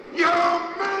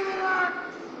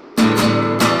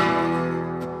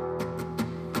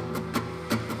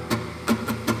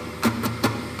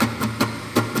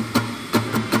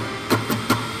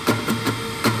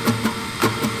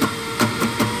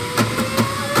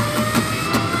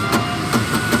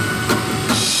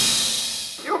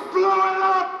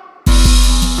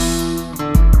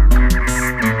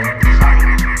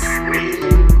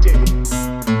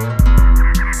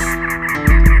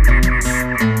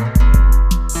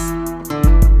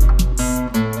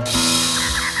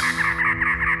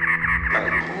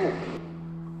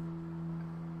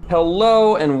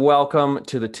Hello and welcome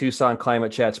to the Tucson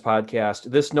Climate Chats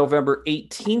podcast. This November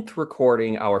 18th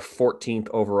recording, our 14th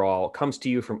overall, comes to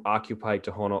you from occupied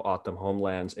Tohono O'odham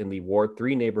homelands in the Ward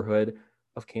 3 neighborhood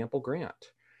of Campo Grande.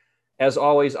 As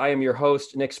always, I am your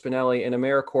host, Nick Spinelli, an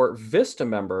AmeriCorps Vista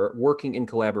member working in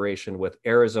collaboration with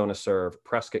Arizona Serve,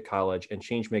 Prescott College, and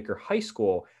Changemaker High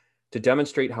School to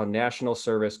demonstrate how national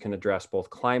service can address both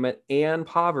climate and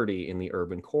poverty in the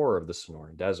urban core of the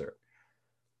Sonoran Desert.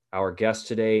 Our guest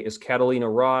today is Catalina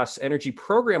Ross, Energy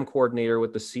Program Coordinator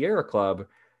with the Sierra Club.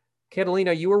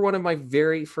 Catalina, you were one of my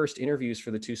very first interviews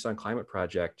for the Tucson Climate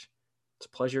Project. It's a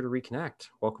pleasure to reconnect.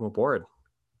 Welcome aboard.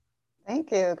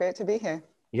 Thank you. Great to be here.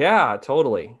 Yeah,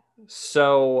 totally.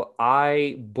 So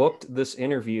I booked this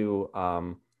interview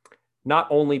not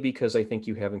only because I think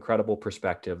you have incredible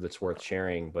perspective that's worth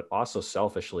sharing, but also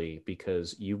selfishly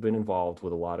because you've been involved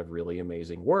with a lot of really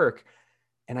amazing work,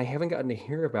 and I haven't gotten to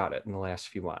hear about it in the last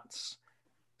few months.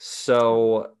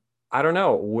 So I don't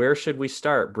know, where should we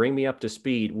start? Bring me up to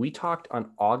speed. We talked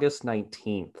on August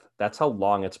 19th. That's how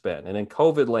long it's been. And in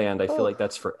COVID land, I feel like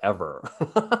that's forever.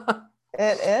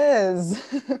 It is.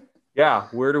 Yeah,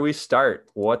 where do we start?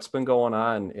 What's been going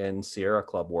on in Sierra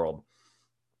Club world?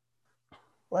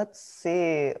 Let's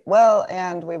see. Well,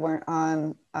 and we weren't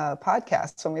on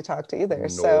podcasts when we talked either. No,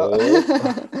 So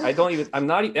I'm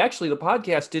not, actually, the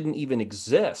podcast didn't even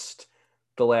exist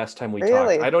the last time we talked.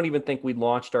 I really? don't even think we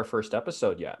launched our first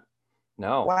episode yet.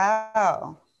 No.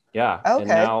 Wow. Yeah. And Okay.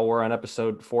 now we're on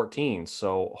episode 14.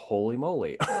 So holy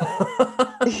moly.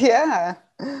 Yeah.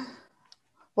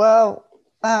 Well,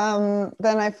 then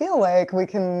I feel like we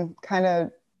can kind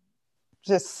of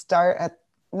just start at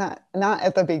not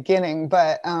at the beginning,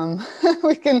 but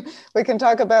we can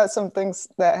talk about some things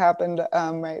that happened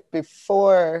right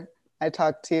before I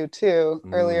talked to you too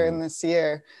earlier in this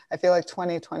year. I feel like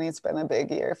 2020 has been a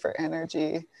big year for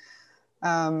energy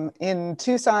in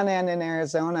Tucson and in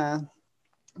Arizona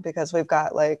because we've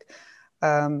got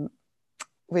okay,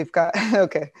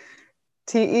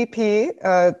 TEP,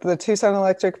 the Tucson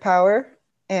Electric Power,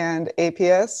 and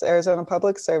APS, Arizona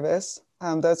Public Service.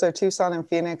 Those are Tucson and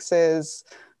Phoenix's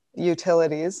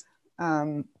utilities.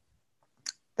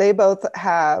 They both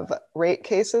have rate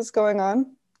cases going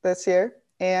on this year,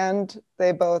 and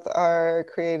they both are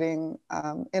creating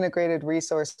integrated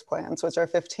resource plans, which are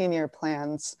 15-year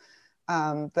plans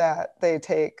that they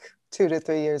take 2 to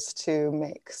 3 years to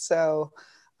make. So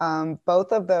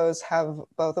both of those have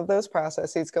both of those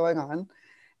processes going on.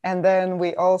 And then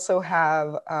we also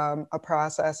have a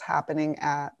process happening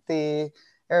at the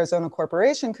Arizona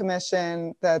Corporation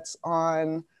Commission that's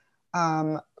on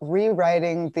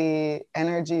rewriting the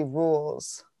energy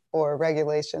rules or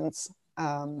regulations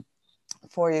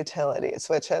for utilities,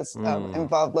 which has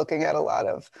involved looking at a lot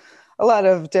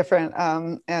of different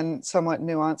and somewhat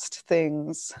nuanced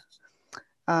things.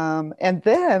 And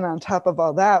then on top of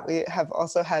all that, we have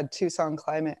also had Tucson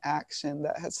Climate Action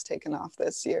that has taken off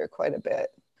this year quite a bit.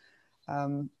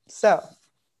 So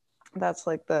that's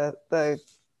like the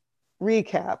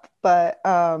recap, but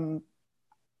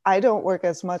I don't work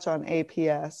as much on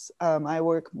APS. I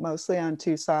work mostly on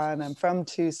Tucson. I'm from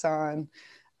Tucson,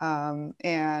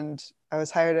 and I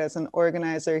was hired as an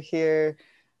organizer here,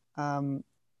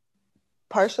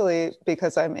 partially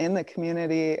because I'm in the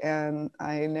community and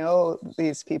I know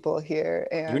these people here.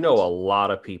 And you know a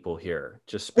lot of people here.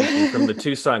 Just speaking from the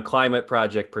Tucson Climate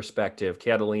Project perspective,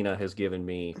 Catalina has given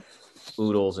me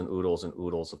oodles and oodles and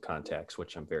oodles of contacts,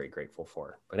 which I'm very grateful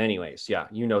for. But anyways, yeah,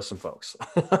 you know some folks.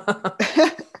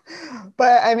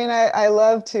 But I mean, I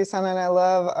love Tucson and I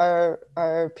love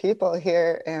our people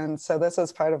here. And so this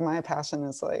is part of my passion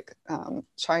is like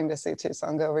trying to see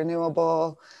Tucson go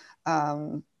renewable.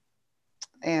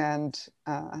 And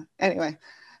anyway,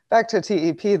 back to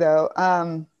TEP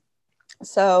though.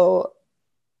 So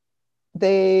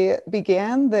they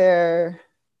began their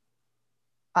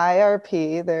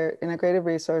IRP, their integrated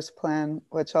resource plan,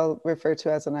 which I'll refer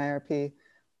to as an IRP,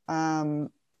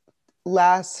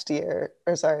 last year,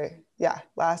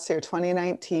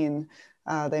 2019.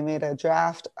 They made a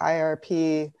draft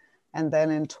IRP, and then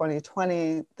in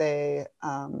 2020, they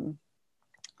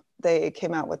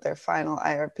came out with their final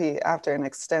IRP after an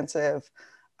extensive,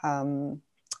 what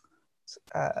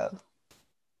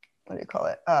do you call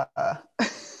it?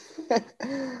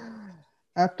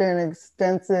 After an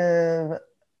extensive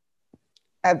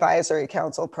advisory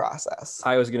council process.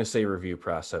 I was going to say review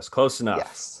process. Close enough.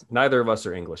 Yes. Neither of us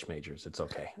are English majors. It's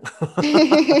okay.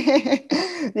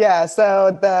 Yeah.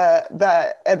 So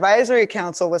the advisory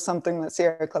council was something that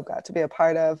Sierra Club got to be a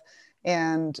part of,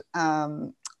 and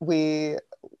we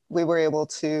were able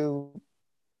to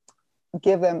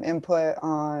give them input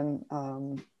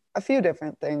on a few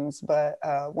different things, but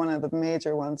one of the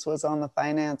major ones was on the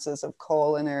finances of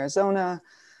coal in Arizona,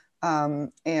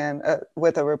 and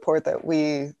with a report that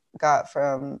we got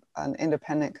from an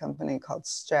independent company called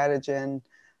Stratogen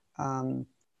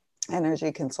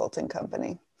Energy Consulting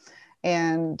Company.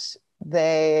 And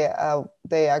they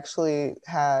actually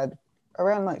had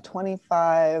around like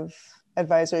 25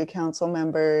 advisory council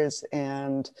members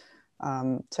and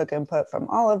took input from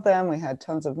all of them. We had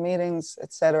tons of meetings,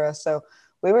 et cetera. So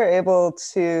we were able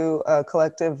to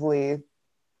collectively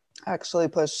actually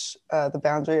push the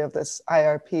boundary of this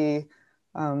IRP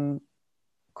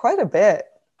quite a bit.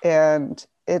 And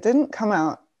it didn't come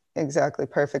out exactly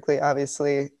perfectly,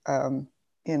 obviously.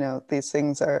 These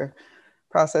things are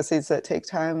processes that take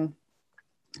time,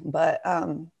 but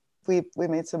we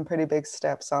made some pretty big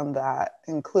steps on that,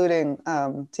 including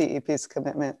TEP's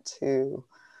commitment to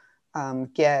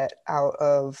get out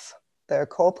of their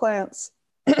coal plants,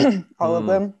 all of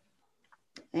them,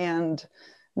 and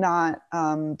not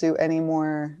do any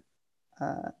more,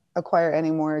 acquire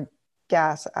any more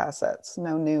gas assets,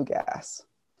 no new gas.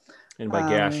 And by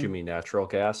gas, you mean natural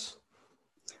gas?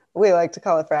 We like to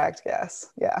call it fracked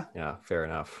gas. Yeah. Yeah, fair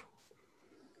enough.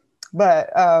 But,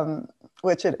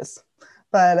 which it is,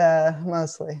 but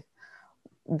mostly.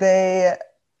 They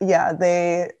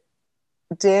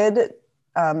did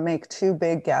make two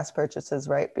big gas purchases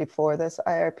right before this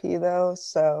IRP, though.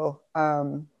 So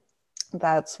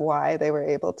that's why they were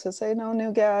able to say no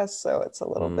new gas. So it's a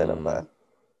little bit of a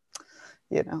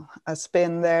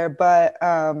spin there. But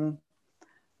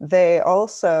they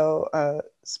also,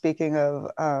 speaking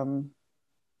of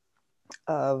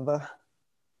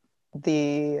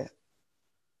the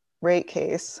rate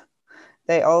case,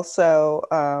 they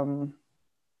also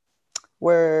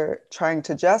were trying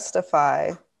to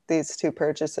justify these two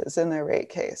purchases in their rate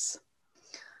case.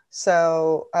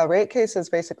 So a rate case is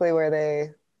basically where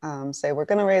they say, we're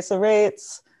going to raise the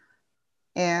rates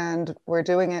and we're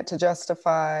doing it to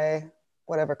justify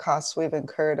whatever costs we've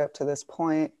incurred up to this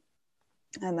point.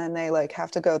 And then they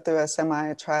have to go through a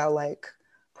semi-trial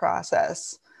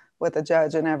process with a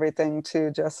judge and everything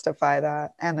to justify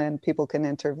that. And then people can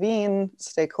intervene,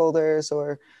 stakeholders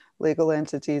or legal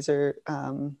entities or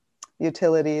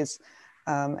utilities,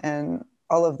 and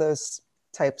all of those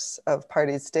types of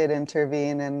parties did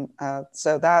intervene. And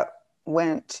so that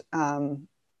went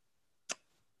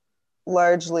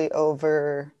largely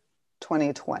over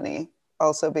 2020,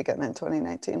 also begun in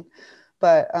 2019.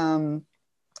 But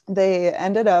they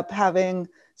ended up having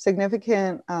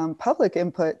significant public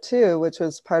input too, which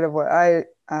was part of what I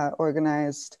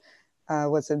organized,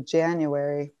 was in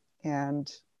January.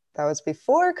 And that was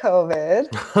before COVID.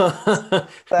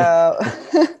 So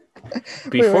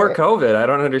before COVID, I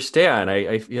don't understand.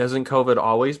 Hasn't COVID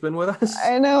always been with us?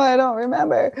 I know, I don't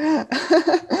remember.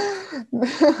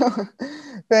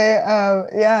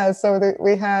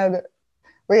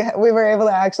 We were able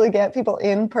to actually get people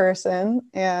in person,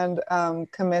 and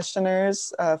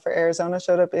commissioners for Arizona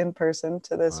showed up in person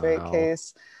to this rate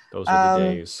case. Those are the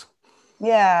days.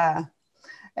 Yeah.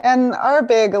 And our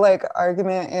big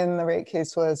argument in the rate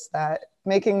case was that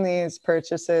making these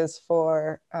purchases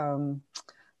for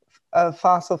of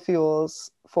fossil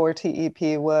fuels for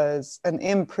TEP was an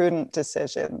imprudent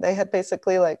decision. They had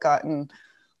basically gotten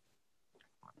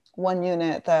one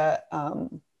unit that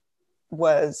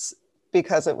was,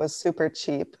 because it was super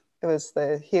cheap. It was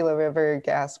the Gila River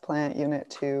Gas Plant Unit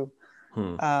 2.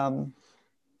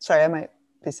 Sorry, I might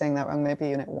be saying that wrong, maybe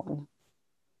Unit 1.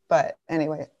 But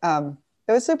anyway, it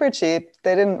was super cheap.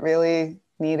 They didn't really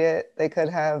need it. They could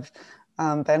have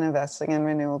been investing in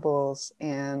renewables,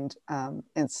 and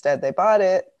instead they bought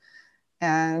it.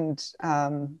 And,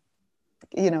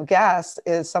 gas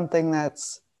is something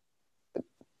that's,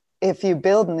 if you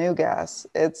build new gas,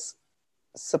 it's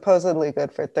supposedly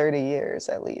good for 30 years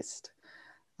at least.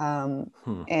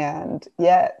 And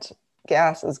yet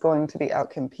gas is going to be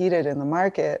outcompeted in the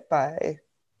market by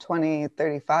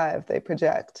 2035, they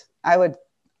project. I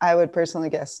would personally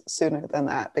guess sooner than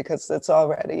that, because it's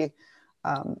already,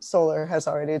 solar has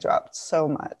already dropped so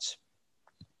much,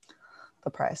 the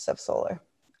price of solar.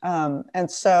 And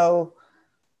so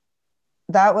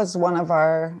that was one of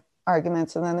our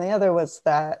arguments. And then the other was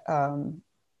that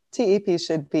TEP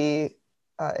should be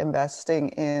investing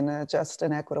in a just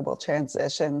and equitable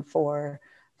transition for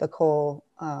the coal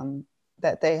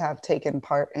that they have taken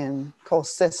part in, coal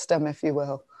system, if you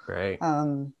will. Right.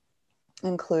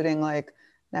 Including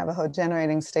Navajo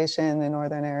Generating Station in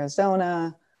northern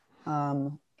Arizona,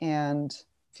 and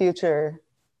future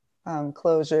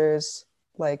closures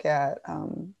at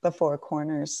the Four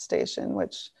Corners Station,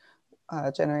 which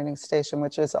generating station,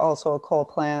 which is also a coal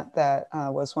plant that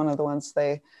was one of the ones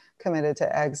they committed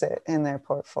to exit in their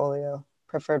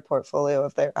preferred portfolio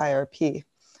of their IRP.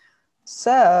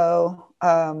 So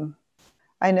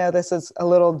I know this is a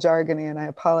little jargony and I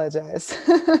apologize,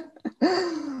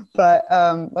 but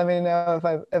let me know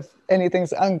if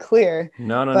anything's unclear.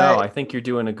 No. I think you're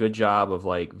doing a good job of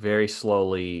like very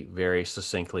slowly, very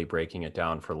succinctly breaking it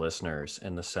down for listeners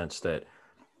in the sense that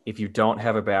if you don't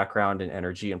have a background in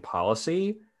energy and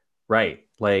policy, right?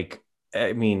 Like,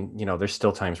 I mean, there's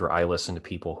still times where I listen to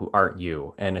people who aren't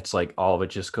you, and it's like all of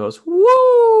it just goes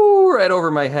woo right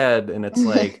over my head, and it's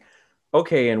like,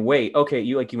 okay, and wait, okay,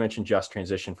 you mentioned just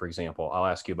transition, for example. I'll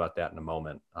ask you about that in a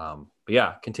moment. But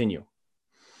yeah, continue.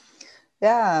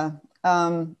 Yeah,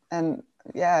 and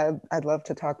yeah, I'd love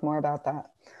to talk more about that.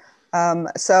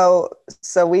 So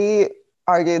we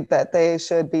argued that they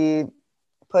should be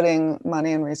putting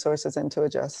money and resources into a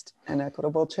just and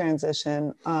equitable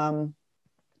transition.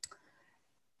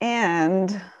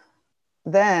 And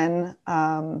then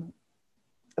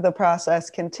the process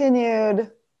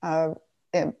continued.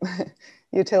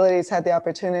 Utilities had the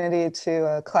opportunity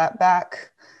to clap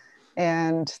back,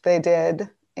 and they did.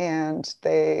 And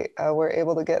they were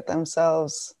able to get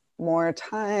themselves more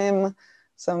time.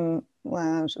 Some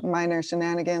minor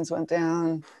shenanigans went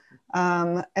down.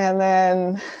 And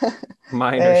then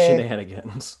minor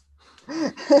shenanigans.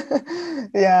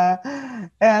 Yeah.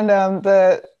 And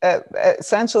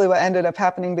essentially what ended up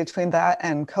happening between that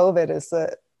and COVID is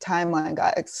the timeline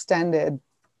got extended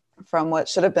from what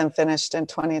should have been finished in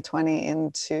 2020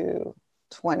 into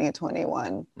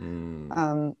 2021.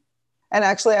 And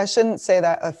actually, I shouldn't say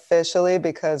that officially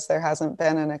because there hasn't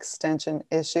been an extension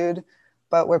issued,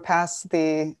 but we're past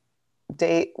the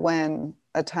date when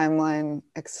a timeline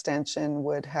extension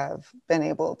would have been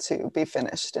able to be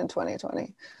finished in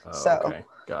 2020. Okay,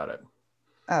 got it.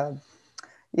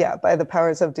 Yeah, by the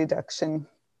powers of deduction,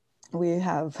 we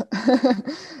have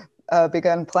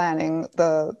begun planning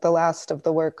the last of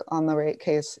the work on the rate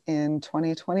case in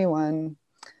 2021.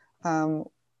 And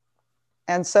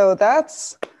so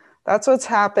that's what's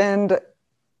happened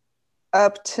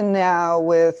up to now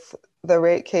with the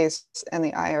rate case and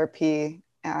the IRP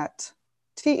at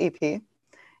TEP.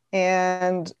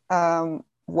 And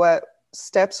what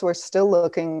steps we're still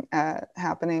looking at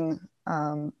happening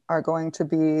are going to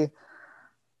be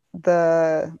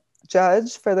the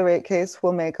judge for the rate case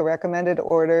will make a recommended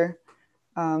order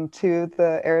to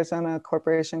the Arizona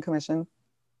Corporation Commission.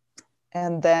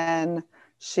 And then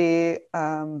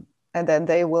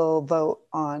they will vote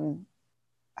on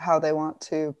how they want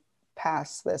to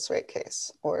pass this rate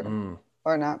case or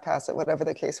not pass it, whatever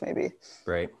the case may be.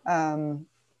 Right.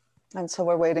 And so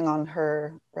we're waiting on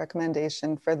her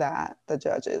recommendation for that, the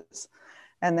judges.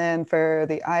 And then for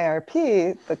the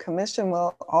IRP, the commission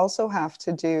will also have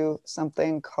to do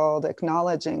something called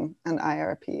acknowledging an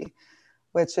IRP,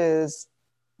 which is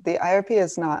the IRP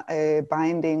is not a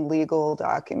binding legal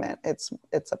document. It's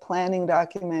a planning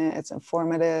document, it's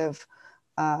informative,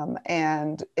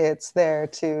 and it's there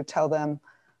to tell them,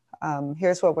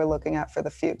 here's what we're looking at for the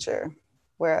future.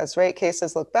 Whereas rate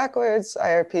cases look backwards,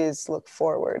 IRPs look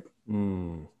forward.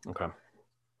 Okay.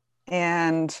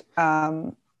 And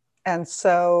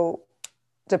so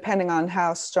depending on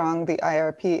how strong the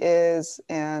IRP is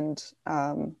and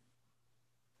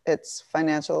its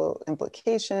financial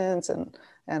implications and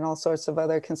all sorts of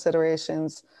other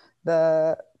considerations,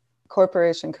 the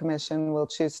Corporation Commission will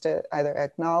choose to either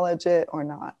acknowledge it or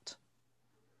not.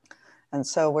 And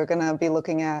so we're going to be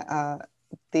looking at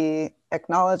the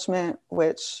acknowledgement,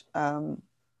 which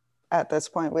at this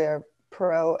point we are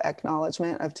pro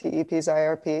acknowledgement of TEP's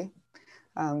IRP,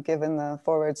 given the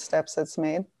forward steps it's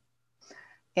made.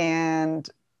 And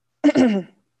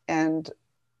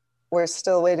we're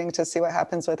still waiting to see what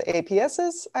happens with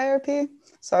APS's IRP.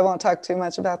 So I won't talk too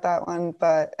much about that one,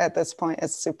 but at this point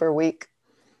it's super weak.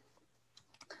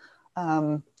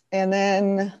 And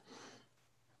then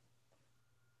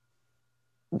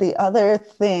the other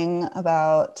thing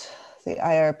about the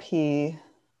IRP,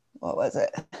 what was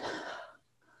it?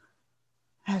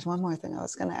 I had one more thing I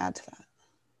was going to add to that.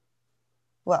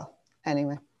 Well,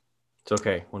 anyway. It's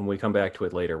okay. When we come back to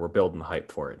it later, we're building the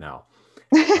hype for it now.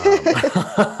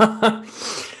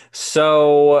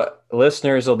 So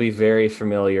listeners will be very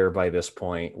familiar by this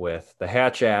point with the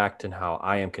Hatch Act and how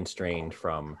I am constrained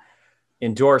from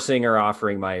endorsing or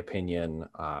offering my opinion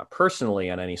personally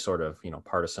on any sort of,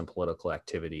 partisan political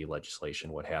activity,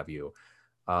 legislation, what have you.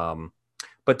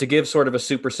 But to give sort of a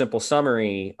super simple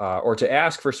summary or to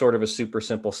ask for sort of a super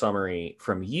simple summary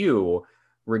from you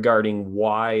regarding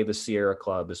why the Sierra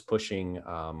Club is pushing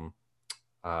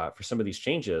for some of these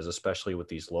changes, especially with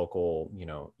these local,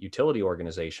 utility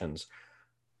organizations.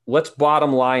 Let's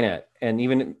bottom line it, and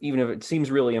even if it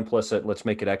seems really implicit, let's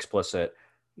make it explicit.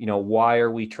 Why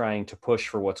are we trying to push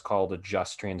for what's called a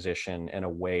just transition and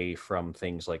away from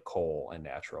things like coal and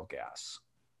natural gas?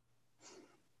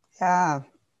 Yeah,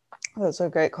 those are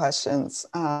great questions.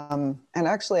 And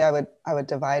actually, I would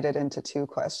divide it into two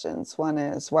questions. One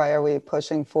is, why are we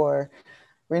pushing for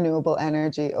renewable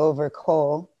energy over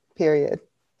coal, period?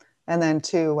 And then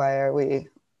two, why are we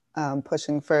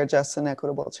pushing for a just and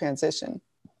equitable transition?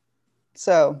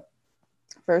 So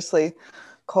firstly,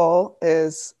 coal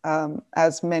is,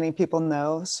 as many people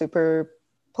know, super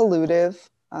pollutive.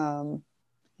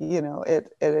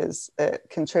 It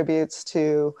contributes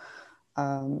to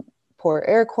poor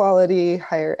air quality,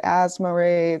 higher asthma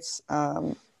rates,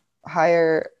 there's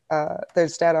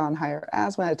data on higher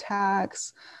asthma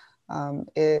attacks.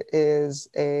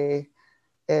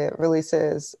 It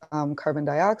releases carbon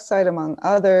dioxide, among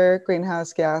other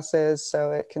greenhouse gases,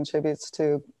 so it contributes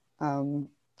to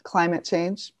climate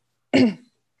change.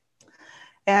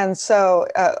 And so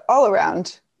all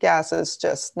around, gas is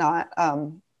just not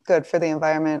good for the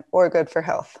environment or good for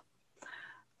health.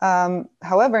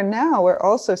 However, now we're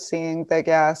also seeing that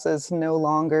gas is no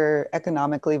longer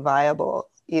economically viable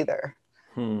either.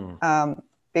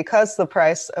 Because the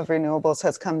price of renewables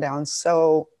has come down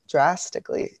so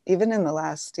drastically, even in the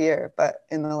last year, but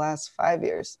in the last 5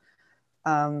 years.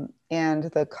 And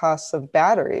the costs of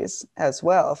batteries as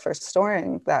well for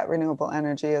storing that renewable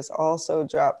energy has also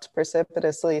dropped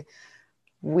precipitously.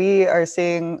 We are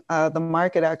seeing the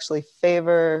market actually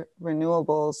favor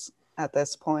renewables at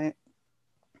this point.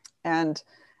 And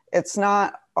it's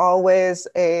not always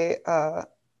a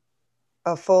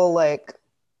full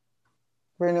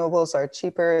renewables are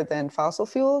cheaper than fossil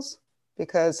fuels,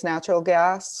 because natural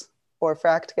gas or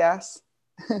fracked gas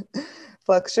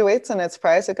fluctuates in its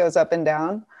price. It goes up and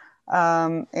down,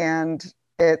 and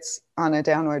it's on a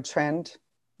downward trend,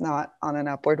 not on an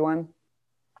upward one.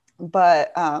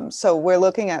 But so we're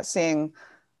looking at seeing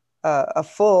a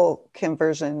full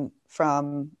conversion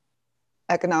from,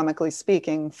 economically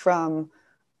speaking, from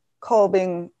coal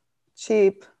being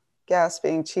cheap, gas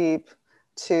being cheap,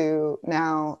 to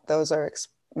now those are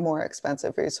more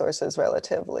expensive resources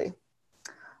relatively.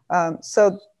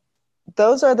 So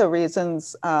those are the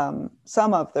reasons,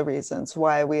 some of the reasons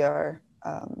why we are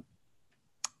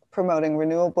promoting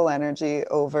renewable energy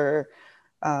over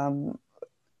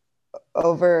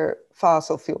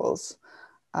fossil fuels.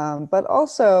 But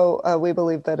also, we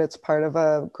believe that it's part of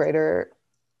a greater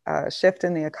shift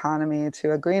in the economy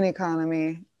to a green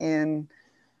economy in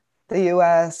the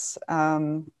US.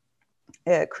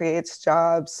 It creates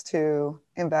jobs to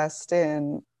invest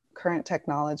in current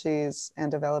technologies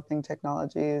and developing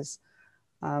technologies.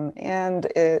 And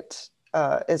it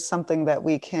is something that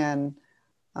we can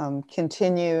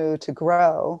continue to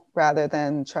grow rather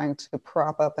than trying to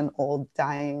prop up an old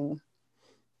dying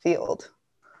field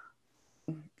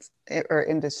or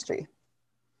industry.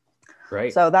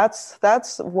 Right. So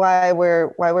that's why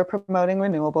we're promoting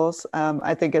renewables.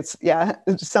 I think it's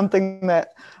something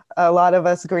that a lot of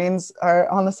us Greens are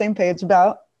on the same page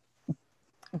about.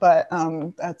 But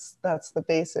that's the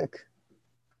basic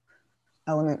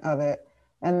element of it.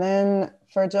 And then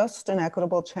for just an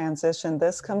equitable transition,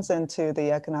 this comes into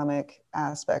the economic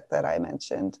aspect that I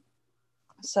mentioned.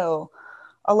 So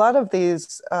a lot of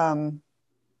these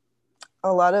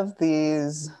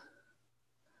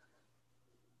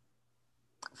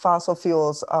fossil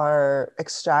fuels are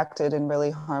extracted in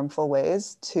really harmful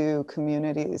ways to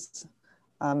communities.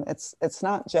 It's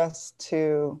not just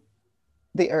to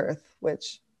the earth,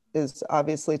 which is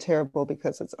obviously terrible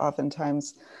because it's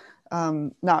oftentimes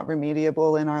not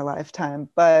remediable in our lifetime,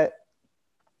 but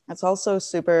it's also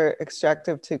super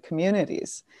extractive to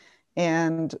communities.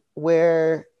 And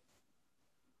where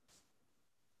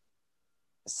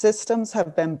systems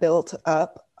have been built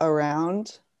up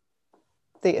around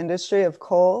the industry of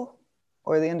coal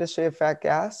or the industry of fracked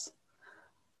gas,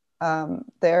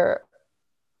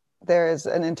 there's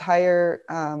an entire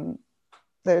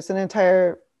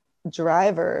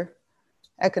driver,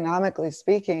 economically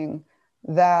speaking,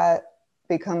 that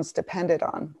becomes dependent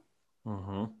on.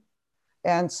 Mm-hmm.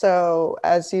 And so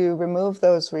as you remove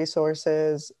those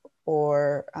resources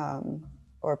or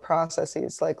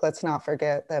processes, like, let's not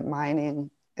forget that mining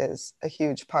is a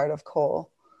huge part of coal,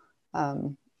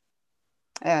 and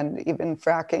even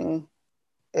fracking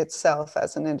itself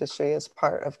as an industry is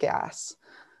part of gas.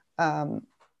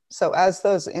 So as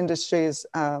those industries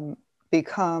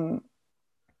become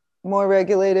more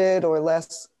regulated or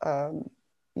less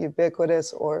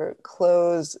ubiquitous or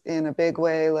close in a big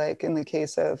way, like in the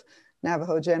case of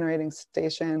Navajo Generating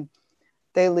Station,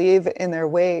 they leave in their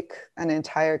wake an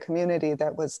entire community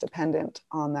that was dependent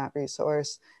on that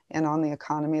resource and on the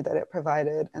economy that it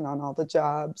provided and on all the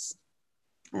jobs.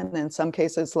 And in some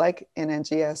cases, like in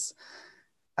NGS,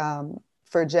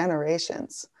 for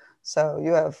generations. So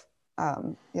you have,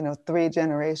 3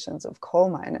 generations of coal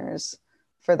miners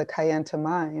for the Kayenta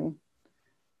mine,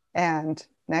 and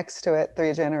next to it,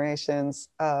 3 generations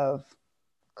of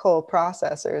coal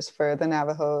processors for the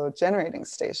Navajo Generating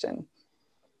Station.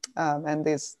 And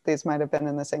these might have been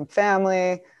in the same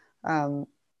family,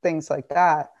 things like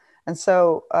that. And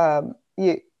so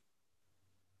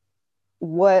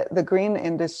what the green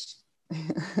industry,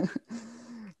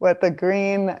 what the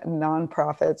green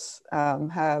nonprofits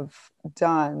have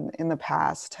done in the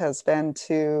past has been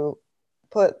to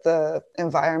put the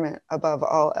environment above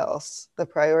all else, the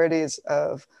priorities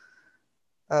of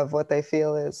what they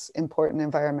feel is important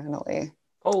environmentally.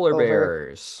 Polar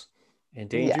bears,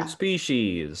 endangered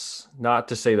species. Not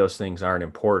to say those things aren't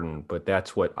important, but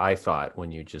that's what I thought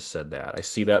when you just said that. I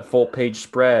see that full page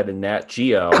spread in Nat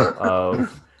Geo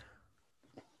of,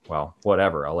 well,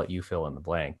 whatever. I'll let you fill in the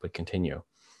blank, but continue.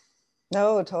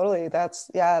 No, totally.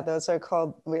 Those are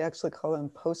called, we actually call them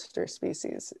poster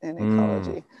species in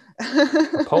ecology.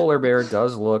 A polar bear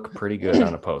does look pretty good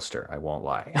on a poster, I won't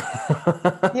lie.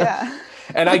 Yeah.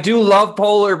 And I do love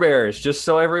polar bears, just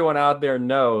so everyone out there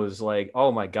knows, like,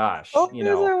 oh my gosh. Polar bears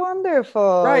are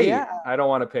wonderful. Right. Yeah. I don't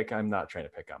want to pick, I'm not trying to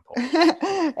pick on polar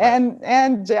bears.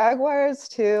 and jaguars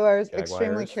too are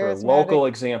extremely charismatic. For a local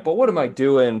example, what am I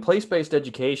doing? Place-based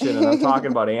education, and I'm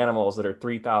talking about animals that are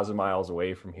 3,000 miles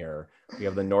away from here. We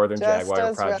have the Northern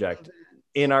Jaguar Project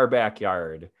in our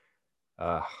backyard.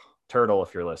 Turtle,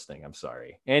 if you're listening, I'm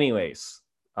sorry. Anyways,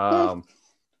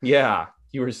 yeah,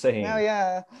 you were saying. Oh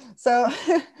yeah. So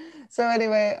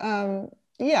anyway,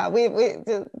 we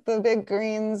the big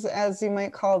greens, as you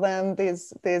might call them,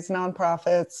 these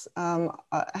nonprofits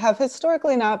have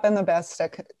historically not been the best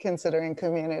at considering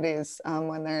communities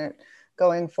when they're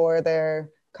going for their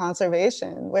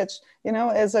conservation, which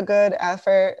is a good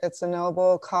effort. It's a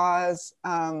noble cause,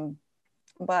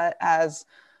 but as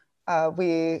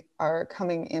we are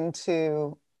coming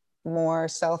into more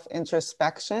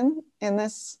self-introspection in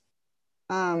this,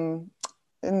 in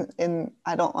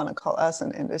I don't want to call us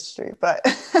an industry, but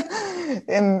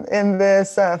in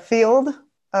this field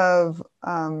of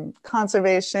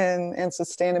conservation and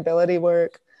sustainability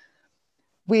work,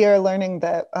 we are learning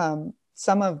that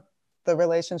some of the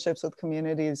relationships with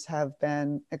communities have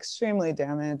been extremely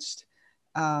damaged,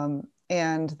 and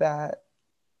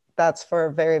that's for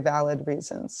very valid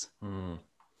reasons.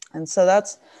 And so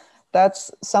that's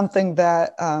something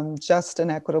that Just and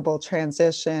Equitable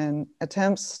Transition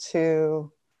attempts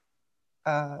to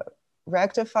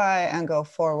rectify and go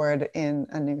forward in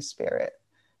a new spirit.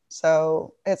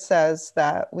 So it says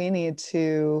that we need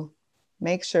to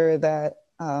make sure that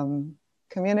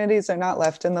communities are not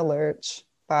left in the lurch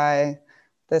by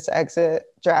this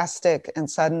drastic and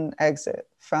sudden exit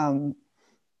from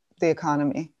the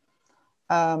economy.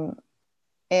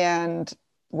 And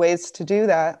ways to do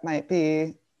that might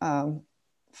be,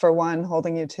 for one,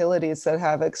 holding utilities that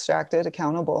have extracted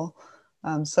accountable.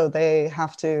 So they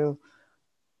have to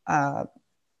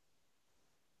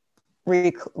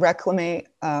reclaim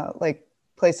like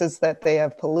places that they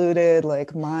have polluted,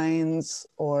 like mines,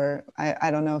 or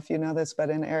I don't know if you know this, but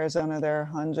in Arizona, there are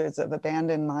hundreds of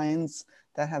abandoned mines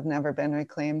that have never been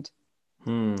reclaimed.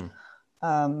 That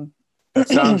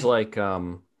sounds like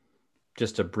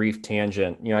just a brief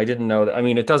tangent. I didn't know that. I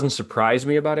mean, it doesn't surprise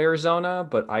me about Arizona,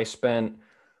 but I spent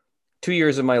 2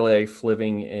 years of my life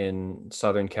living in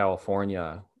Southern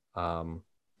California on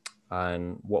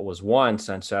what was once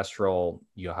ancestral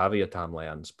Yahaviatam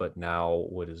lands, but now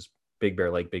what is Big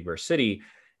Bear Lake, Big Bear City.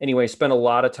 Anyway, spent a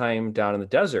lot of time down in the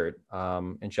desert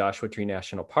in Joshua Tree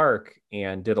National Park,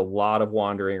 and did a lot of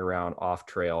wandering around off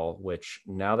trail, which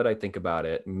now that I think about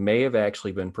it, may have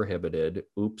actually been prohibited.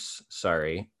 Oops,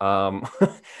 sorry.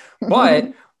 But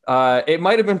it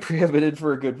might have been prohibited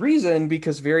for a good reason,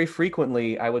 because very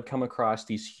frequently I would come across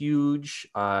these huge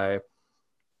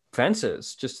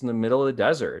fences just in the middle of the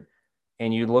desert.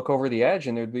 And you'd look over the edge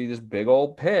and there'd be this big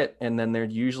old pit. And then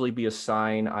there'd usually be a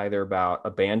sign either about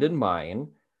abandoned mine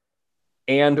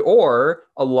and or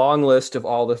a long list of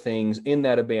all the things in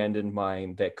that abandoned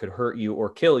mine that could hurt you or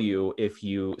kill you if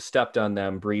you stepped on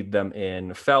them, breathed them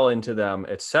in, fell into them,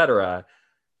 etc.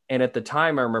 And at the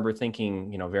time, I remember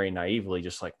thinking, very naively,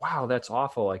 just like, wow, that's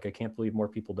awful. Like, I can't believe more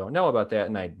people don't know about that.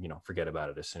 And I, forget about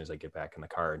it as soon as I get back in the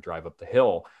car and drive up the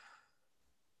hill.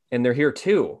 And they're here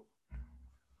too.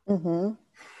 Mm-hmm.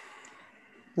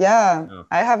 Yeah, Oh.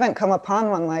 I haven't come upon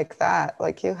one like that,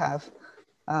 like you have.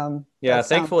 Yeah, That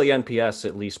thankfully sounds, NPS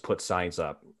at least put signs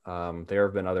up. There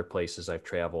have been other places I've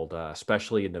traveled,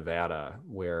 especially in Nevada,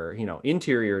 where,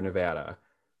 interior Nevada,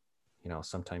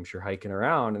 sometimes you're hiking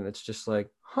around and it's just like,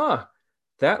 huh,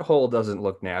 that hole doesn't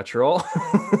look natural.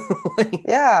 Like,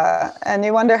 yeah. And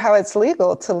you wonder how it's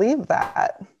legal to leave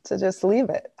that, to just leave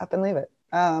it up and leave it.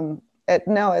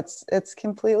 No, it's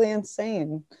completely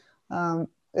insane.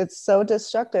 It's so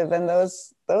destructive, and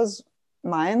those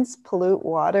mines pollute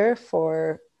water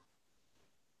for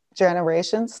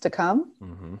generations to come.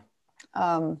 mhm.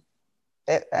 Um,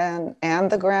 and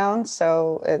the ground.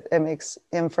 So it makes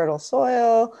infertile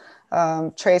soil.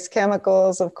 Trace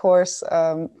chemicals, of course,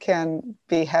 can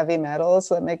be heavy metals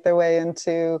that make their way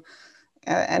into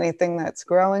anything that's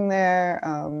growing there.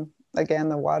 Again,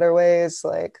 the waterways,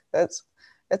 like it's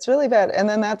really bad. And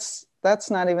then that's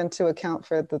not even to account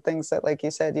for the things that, like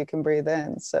you said, you can breathe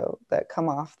in, so that come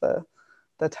off the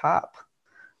top.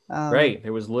 Um, Right.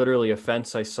 There was literally a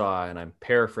fence I saw, and I'm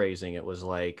paraphrasing. It was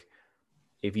like,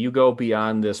 if you go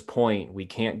beyond this point, we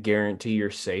can't guarantee your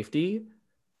safety.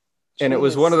 And it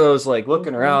was one of Geez. those like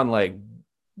looking around like,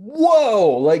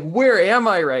 whoa, like where am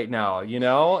I right now?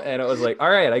 And it was like, all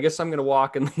right, I guess I'm gonna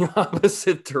walk in the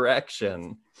opposite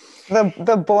direction.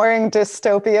 The boring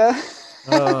dystopia.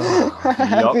 Oh,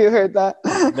 Have yep. you heard that?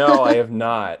 No, I have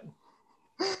not.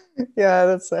 Yeah,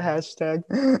 that's the hashtag.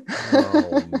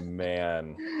 Oh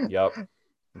man. Yep,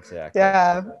 exactly.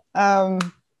 Yeah.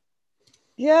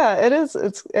 Yeah, it is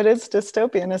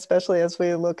dystopian, especially as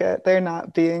we look at there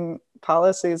not being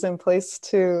policies in place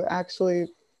to actually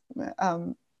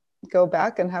um, go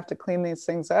back and have to clean these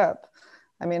things up.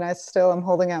 I mean, I still am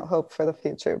holding out hope for the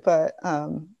future, but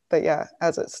yeah,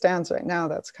 as it stands right now,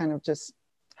 that's kind of just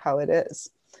how it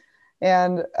is.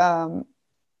 And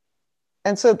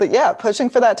and so, but yeah,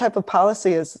 pushing for that type of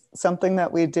policy is something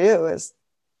that we do. Is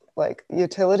like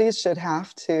utilities should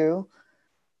have to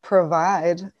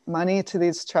provide money to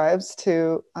these tribes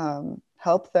to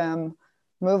help them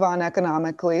move on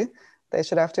economically. They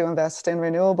should have to invest in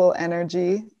renewable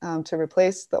energy to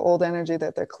replace the old energy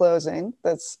that they're closing,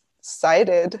 that's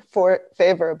cited for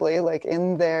favorably, like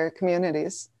in their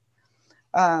communities.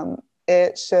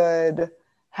 It should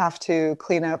have to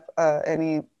clean up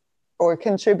any or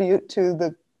contribute to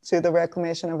the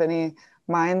reclamation of any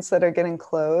mines that are getting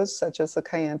closed, such as the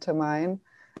Kayenta mine.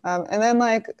 And then,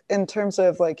 like in terms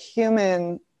of like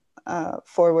human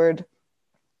forward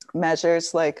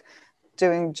measures, like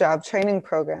doing job training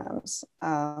programs,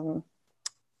 um,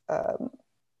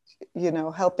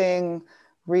 helping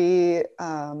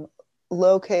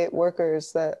locate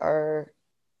workers that are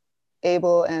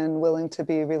able and willing to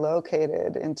be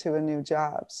relocated into a new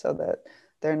job so that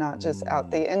they're not just out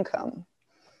Mm, the income.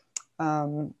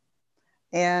 Um,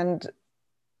 and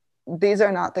these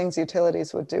are not things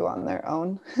utilities would do on their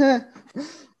own.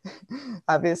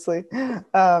 Obviously,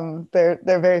 they're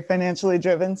very financially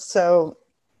driven. So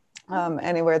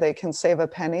anywhere they can save a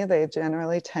penny, they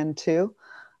generally tend to.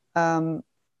 Um,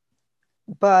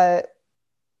 but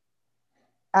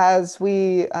as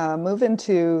we move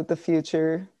into the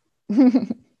future,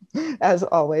 as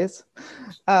always,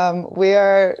 we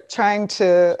are trying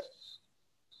to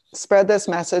spread this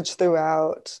message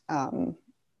throughout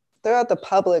the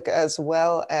public as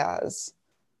well as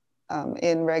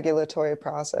in regulatory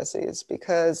processes,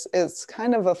 because it's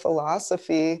kind of a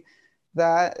philosophy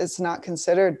that is not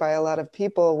considered by a lot of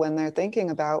people when they're thinking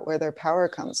about where their power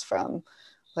comes from.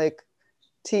 Like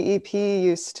TEP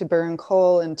used to burn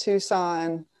coal in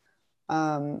Tucson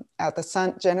at the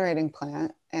Sunt generating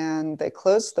plant, and they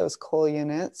closed those coal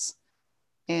units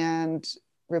and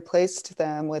replaced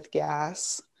them with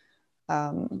gas.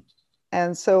 Um,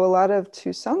 and so a lot of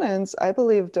Tucsonans, I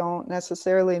believe, don't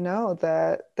necessarily know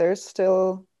that they're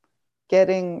still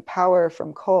getting power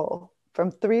from coal, from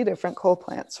 3 different coal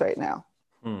plants right now.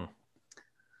 hmm.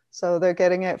 So they're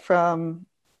getting it from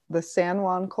the San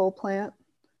Juan coal plant,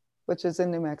 which is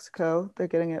in New Mexico. They're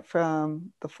getting it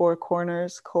from the Four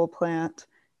Corners coal plant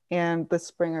and the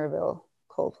Springerville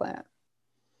coal plant.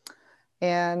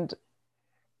 And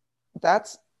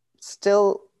that's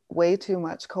still way too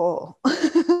much coal.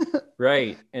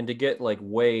 Right. And to get like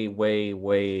way, way,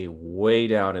 way, way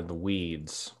down in the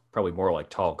weeds, probably more like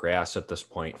tall grass at this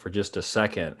point for just a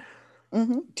second.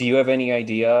 Mm-hmm. Do you have any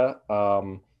idea,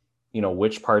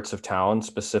 which parts of town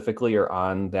specifically are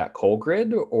on that coal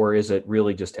grid, or is it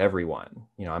really just everyone?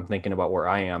 I'm thinking about where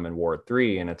I am in Ward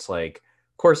 3, and it's like,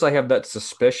 of course, I have that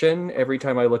suspicion every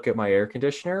time I look at my air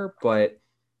conditioner, but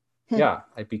yeah,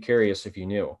 I'd be curious if you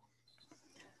knew.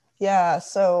 Yeah,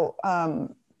 so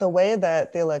the way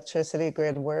that the electricity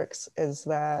grid works is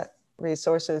that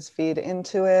resources feed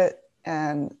into it,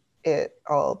 and it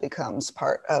all becomes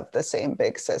part of the same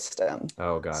big system.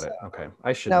 Oh, got So it. Okay.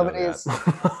 I should know nobody's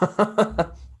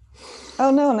that. Oh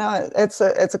no, it's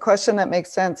a question that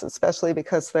makes sense, especially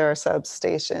because there are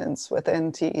substations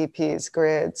within TEP's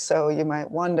grid. So you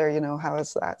might wonder, how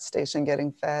is that station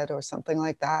getting fed or something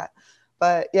like that.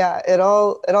 But yeah, it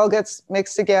all gets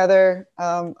mixed together.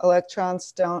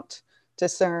 Electrons don't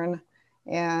discern,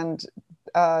 and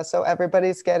so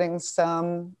everybody's getting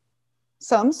some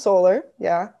solar,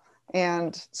 yeah,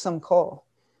 and some coal,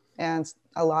 and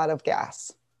a lot of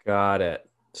gas. Got it.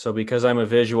 So because I'm a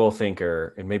visual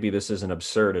thinker, and maybe this is an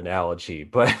absurd analogy,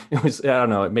 but I don't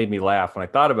know, it made me laugh when I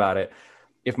thought about it.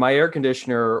 If my air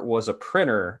conditioner was a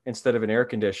printer instead of an air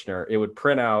conditioner, it would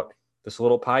print out this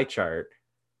little pie chart,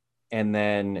 and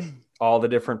then all the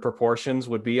different proportions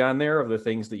would be on there of the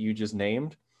things that you just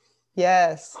named.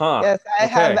 Yes, Huh. yes, I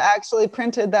have Okay. actually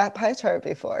printed that pie chart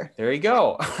before. There you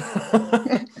go.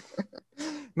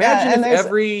 Yeah, and there's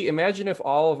Imagine if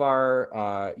all of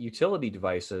our utility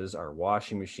devices, our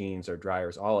washing machines, our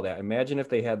dryers, all of that, imagine if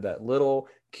they had that little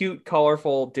cute,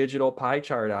 colorful digital pie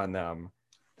chart on them.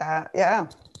 that, yeah,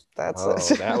 that's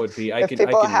Oh, that would be, if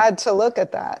people had to look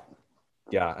at that.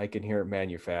 yeah, I can hear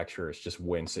manufacturers just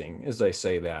wincing as I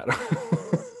say that. But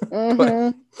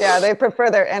Mm-hmm. Yeah, they prefer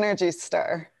their Energy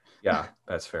Star. yeah,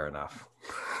 that's fair enough.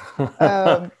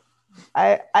 Um,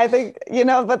 I think,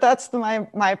 but that's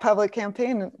my public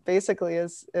campaign basically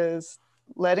is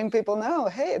letting people know,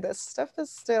 hey, this stuff is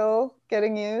still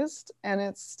getting used, and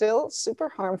it's still super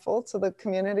harmful to the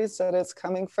communities that it's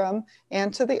coming from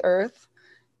and to the earth.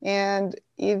 And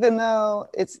even though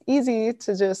it's easy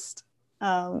to just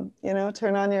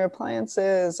turn on your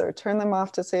appliances or turn them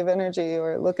off to save energy,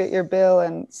 or look at your bill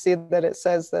and see that it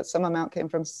says that some amount came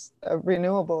from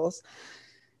renewables,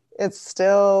 it's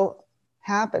still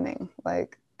happening.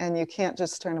 And you can't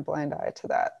just turn a blind eye to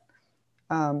that.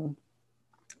 Um,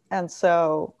 and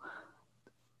so,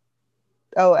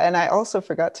 and I also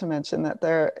forgot to mention that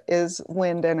there is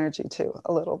wind energy too,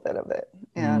 a little bit of it,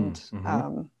 and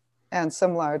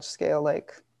some large scale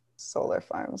like solar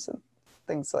farms and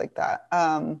things like that.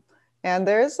 And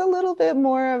there's a little bit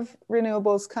more of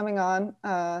renewables coming on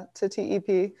to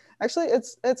TEP. Actually,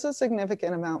 it's a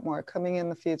significant amount more coming in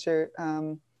the future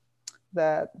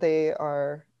that they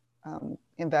are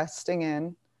investing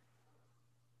in.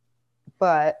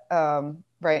 But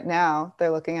right now,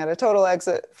 they're looking at a total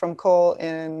exit from coal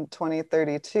in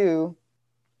 2032,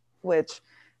 which,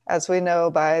 as we know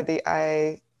by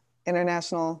the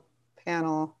International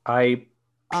Panel on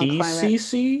Climate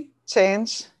IPCC?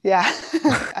 Change. Yeah,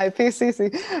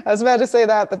 IPCC. I was about to say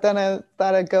that, but then I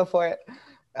thought I'd go for it.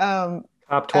 Top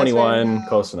As we 21, know,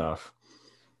 close enough.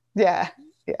 yeah,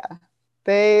 yeah.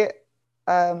 They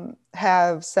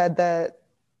have said that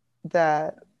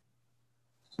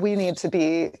we need to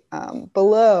be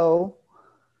below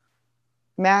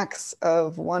max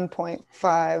of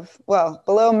 1.5, well,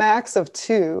 below max of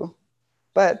 2,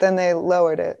 but then they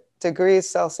lowered it, degrees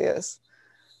Celsius.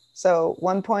 So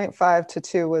 1.5 to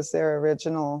 2 was their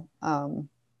original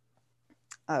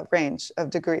range of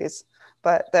degrees,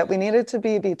 but that we needed to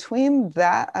be between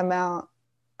that amount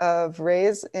of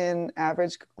raise in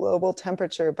average global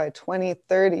temperature by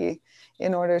 2030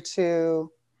 in order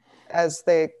to, as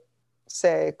they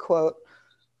say, quote,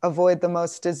 avoid the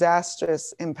most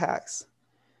disastrous impacts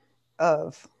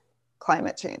of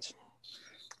climate change.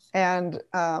 And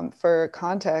for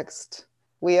context,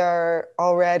 we are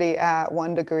already at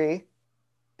 1 degree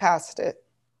past it.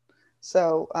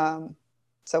 So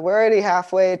we're already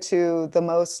halfway to the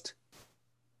most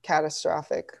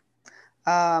catastrophic.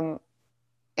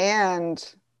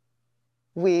 And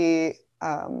we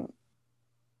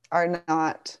are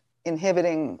not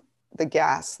inhibiting the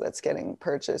gas that's getting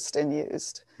purchased and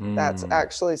used. That's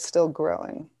actually still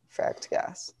growing, fracked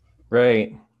gas.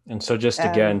 Right. And so just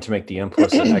again, to make the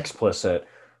implicit explicit,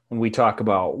 when we talk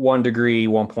about 1 degree,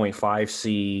 1.5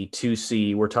 C, 2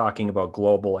 C, we're talking about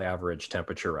global average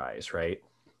temperature rise, right?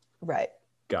 Right.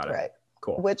 Got it. Right.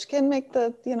 Cool. Which can make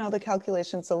the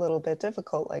calculations a little bit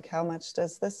difficult. Like, how much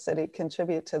does this city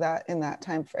contribute to that in that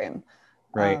time frame?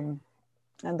 Right.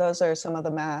 And those are some of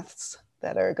the maths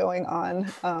that are going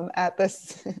on at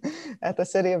this at the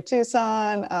city of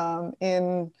Tucson,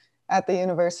 at the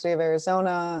University of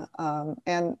Arizona,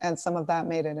 and some of that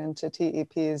made it into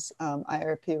TEP's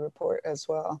IRP report as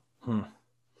well.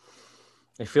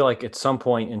 I feel like at some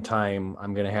point in time,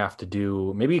 I'm going to have to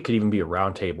do, maybe it could even be a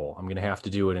roundtable. I'm going to have to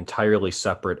do an entirely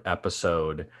separate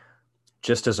episode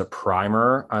just as a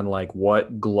primer on like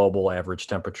what global average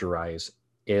temperature rise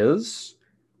is.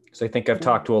 Because I think I've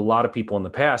talked to a lot of people in the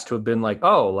past who have been like,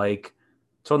 oh, like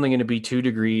it's only going to be 2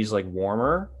 degrees like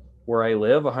warmer where I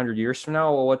live 100 years from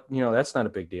now. Well, what, that's not a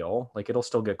big deal. Like it'll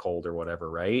still get cold or whatever.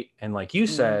 Right. And like you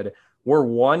said, we're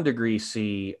 1 degree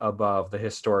C above the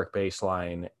historic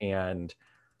baseline. And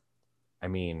I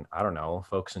mean, I don't know,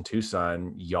 folks in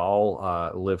Tucson,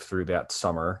 y'all lived through that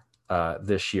summer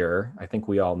this year. I think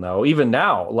we all know. Even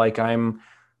now, like I'm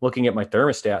looking at my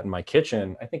thermostat in my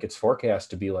kitchen, I think it's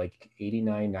forecast to be like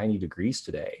 89, 90 degrees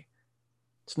today.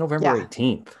 It's November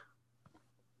 18th.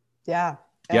 Yeah.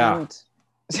 Yeah.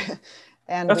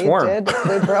 And that's warm.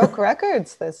 we broke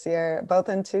records this year, both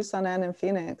in Tucson and in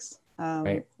Phoenix.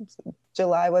 Right.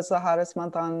 July was the hottest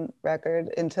month on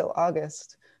record until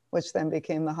August, which then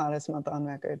became the hottest month on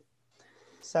record.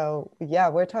 So yeah,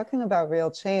 we're talking about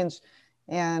real change.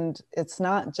 And it's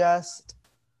not just,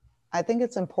 I think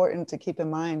it's important to keep in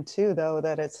mind too, though,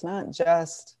 that it's not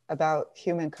just about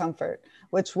human comfort,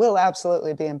 which will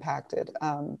absolutely be impacted.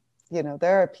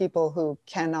 There are people who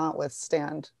cannot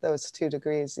withstand those 2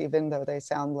 degrees, even though they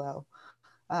sound low.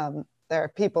 There are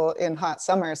people in hot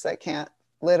summers that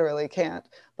literally can't.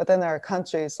 But then there are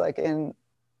countries like that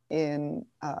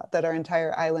are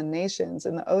entire island nations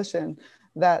in the ocean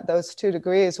that those 2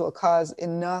 degrees will cause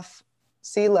enough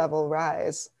sea level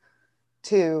rise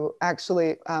to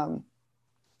actually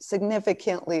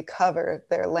significantly cover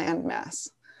their land mass.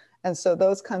 And so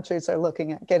those countries are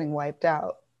looking at getting wiped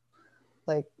out,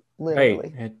 like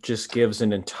literally. Right. It just gives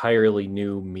an entirely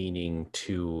new meaning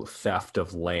to theft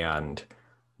of land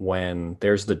when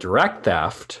there's the direct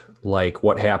theft, like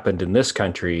what happened in this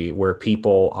country, where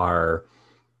people are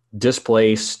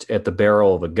displaced at the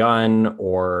barrel of a gun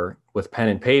or with pen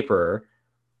and paper.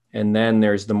 And then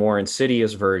there's the more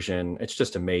insidious version. It's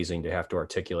just amazing to have to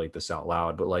articulate this out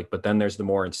loud, but then there's the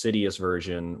more insidious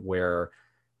version where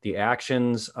the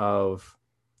actions of,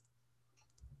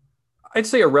 I'd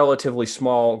say, a relatively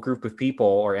small group of people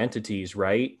or entities,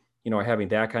 right, are having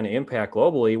that kind of impact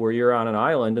globally, where you're on an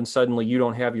island and suddenly you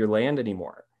don't have your land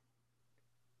anymore.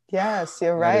 Yes,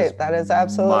 you're right. That is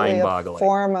absolutely a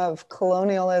form of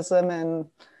colonialism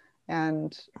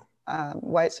and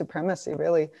white supremacy,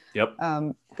 really. Yep.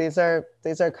 These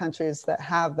are countries that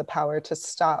have the power to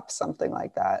stop something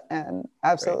like that and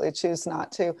absolutely choose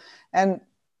not to, and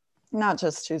not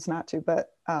just choose not to,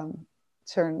 but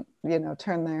turn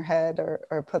their head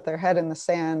or put their head in the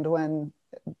sand when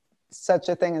such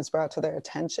a thing is brought to their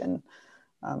attention,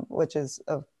 which is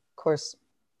of course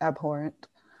abhorrent.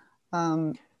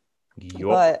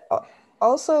 But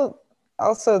also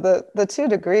the 2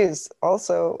 degrees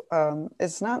also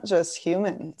it's not just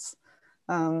humans.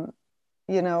 Our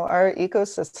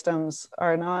ecosystems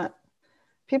are not,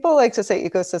 people like to say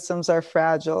ecosystems are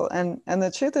fragile, and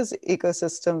the truth is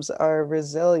ecosystems are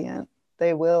resilient.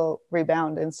 They will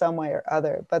rebound in some way or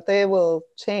other, but they will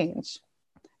change,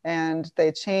 and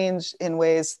they change in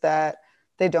ways that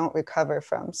they don't recover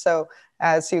from. So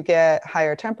as you get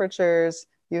higher temperatures,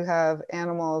 you have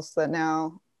animals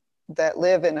that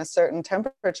live in a certain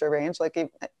temperature range,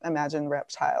 like imagine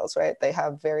reptiles, right? They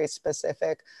have very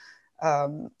specific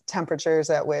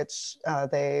temperatures at which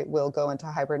they will go into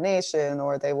hibernation,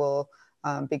 or they will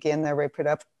begin their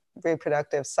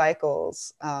reproductive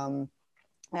cycles.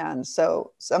 And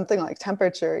so something like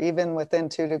temperature, even within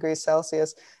 2 degrees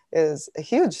Celsius, is a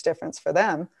huge difference for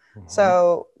them. Mm-hmm.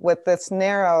 So with this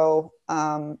narrow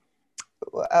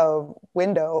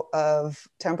window of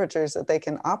temperatures that they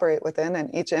can operate within,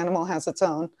 and each animal has its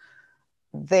own,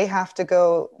 they have to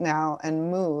go now and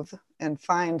move and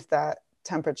find that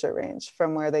temperature range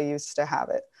from where they used to have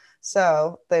it.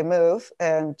 So they move,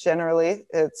 and generally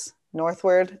it's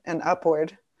northward and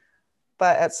upward.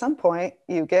 But at some point,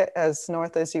 you get as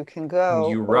north as you can go.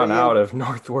 You run out of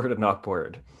northward and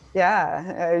upward.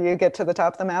 Yeah, you get to the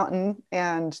top of the mountain,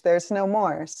 and there's no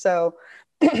more. So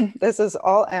this is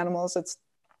all animals,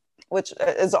 which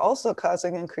is also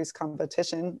causing increased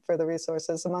competition for the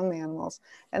resources among the animals.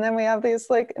 And then we have these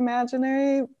like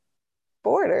imaginary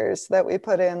borders that we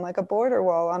put in, like a border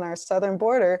wall on our southern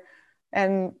border.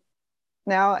 And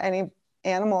now any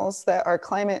animals that are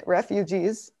climate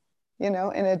refugees, in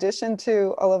addition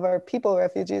to all of our people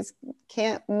refugees,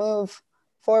 can't move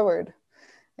forward.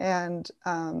 And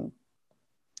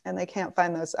they can't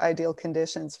find those ideal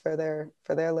conditions for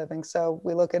their living. So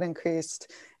we look at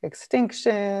increased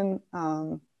extinction,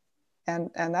 and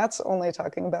that's only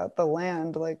talking about the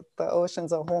land. Like the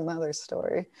ocean's a whole nother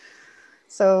story.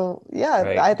 So yeah,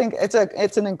 right. I think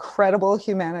it's an incredible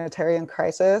humanitarian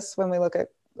crisis when we look at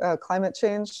climate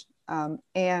change,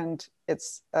 and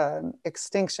it's an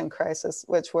extinction crisis,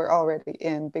 which we're already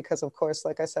in, because of course,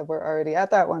 like I said, we're already at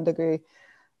that 1 degree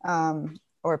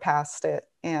or past it,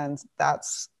 and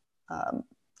that's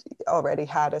already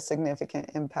had a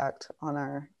significant impact on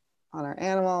our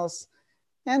animals,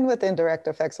 and with indirect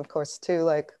effects, of course, too,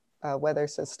 like weather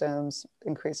systems,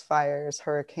 increased fires,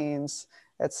 hurricanes,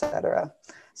 etc.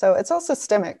 So it's all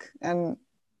systemic, and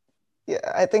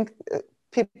yeah, I think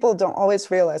people don't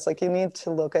always realize, like, you need to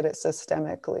look at it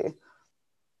systemically.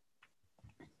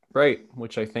 Right.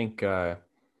 Which I think,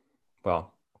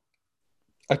 well,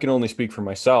 I can only speak for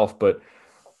myself, but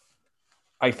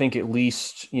I think at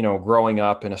least, growing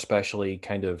up and especially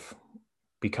kind of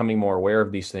becoming more aware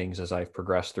of these things as I've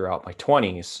progressed throughout my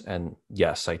 20s. And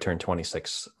yes, I turned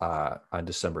 26 on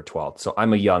December 12th. So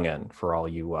I'm a youngin' for all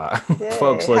you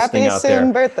folks Yay. listening Happy out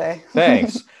soon there. birthday.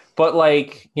 Thanks. But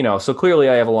so clearly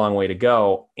I have a long way to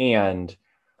go. And,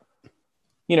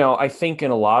 I think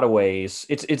in a lot of ways,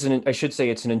 I should say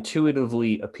it's an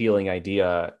intuitively appealing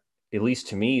idea, at least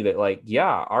to me, that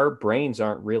our brains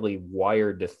aren't really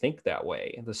wired to think that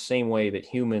way. The same way that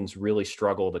humans really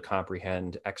struggle to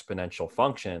comprehend exponential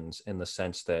functions, in the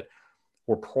sense that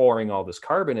we're pouring all this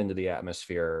carbon into the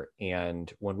atmosphere.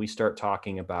 And when we start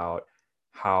talking about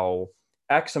how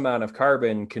X amount of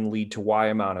carbon can lead to Y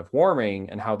amount of warming,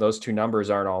 and how those two numbers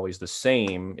aren't always the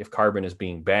same, if carbon is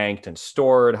being banked and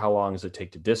stored, how long does it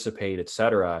take to dissipate, et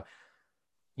cetera.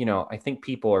 I think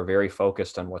people are very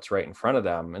focused on what's right in front of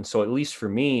them. And so, at least for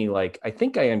me, I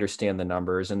think I understand the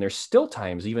numbers. And there's still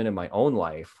times, even in my own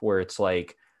life, where it's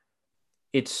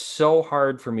so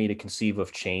hard for me to conceive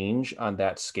of change on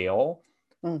that scale.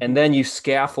 Mm-hmm. And then you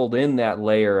scaffold in that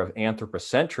layer of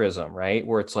anthropocentrism, right?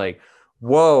 Where it's like,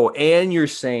 whoa, and you're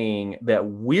saying that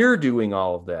we're doing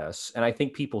all of this. And I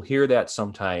think people hear that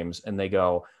sometimes and they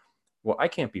go, well, I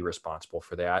can't be responsible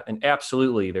for that. And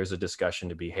absolutely, there's a discussion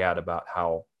to be had about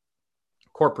how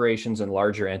corporations and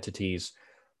larger entities,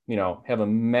 have a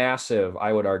massive,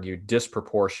 I would argue,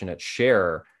 disproportionate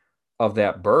share of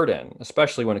that burden,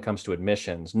 especially when it comes to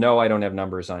admissions. No, I don't have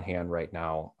numbers on hand right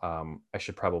now. I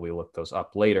should probably look those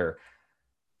up later.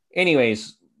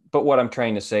 Anyways, but what I'm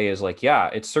trying to say is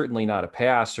it's certainly not a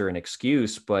pass or an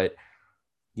excuse, but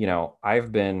I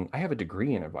have a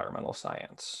degree in environmental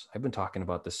science. I've been talking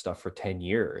about this stuff for 10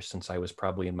 years, since I was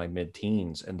probably in my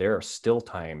mid-teens. And there are still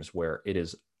times where it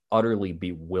is utterly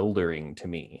bewildering to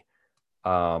me.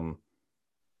 Yeah.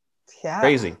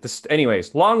 Crazy.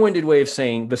 Anyways, long-winded way of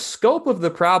saying the scope of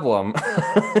the problem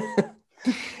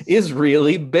is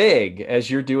really big, as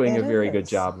you're doing a very good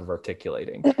job of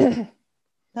articulating.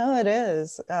 No, it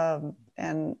is.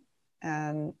 And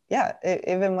yeah,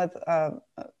 even with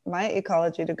my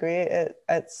ecology degree,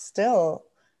 it's still,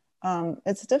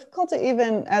 it's difficult to,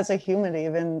 even as a human, to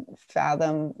even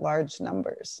fathom large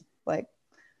numbers. Like,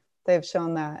 they've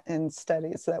shown that in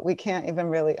studies, that we can't even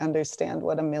really understand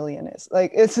what a million is.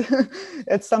 Like,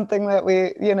 it's something that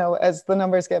we, as the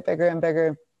numbers get bigger and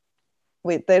bigger,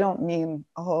 they don't mean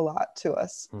a whole lot to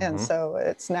us. Mm-hmm. And so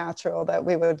it's natural that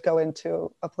we would go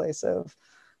into a place of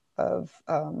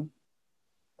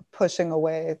pushing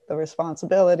away the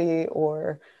responsibility,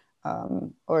 or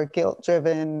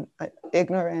guilt-driven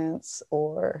ignorance,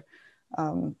 or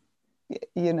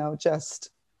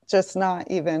just not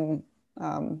even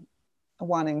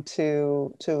wanting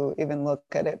to even look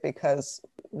at it, because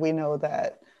we know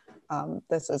that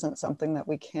this isn't something that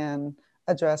we can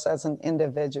address as an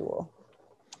individual.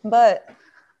 But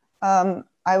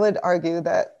I would argue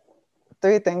that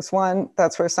three things. One,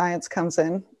 that's where science comes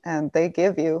in, and they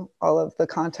give you all of the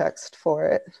context for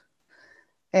it.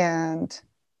 And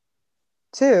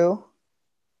two,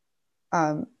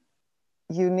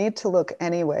 you need to look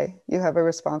anyway. You have a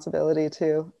responsibility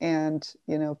to. And,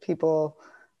 people,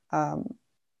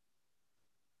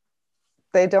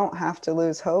 they don't have to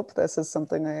lose hope. This is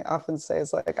something I often say,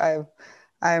 is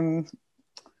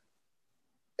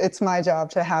it's my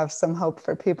job to have some hope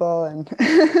for people, and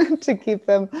to keep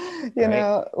them,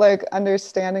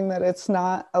 understanding that it's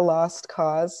not a lost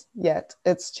cause yet.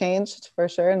 It's changed for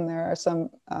sure. And there are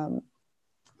some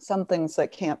things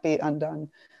that can't be undone,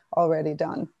 already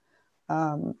done.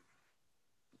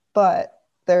 But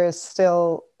there is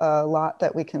still a lot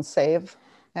that we can save,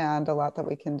 and a lot that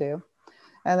we can do.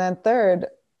 And then third,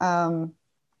 I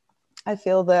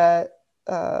feel that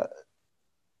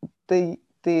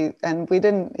and we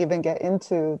didn't even get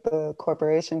into the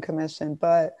Corporation Commission,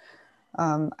 but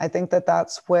I think that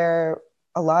that's where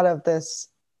a lot of this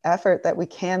effort that we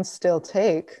can still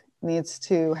take needs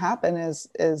to happen,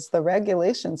 is the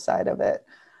regulation side of it.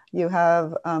 You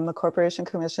have the Corporation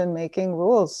Commission making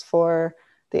rules for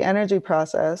the energy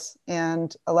process,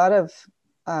 and a lot of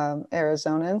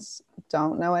Arizonans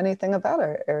don't know anything about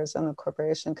our Arizona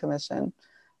Corporation Commission.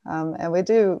 And we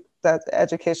do, that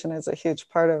education is a huge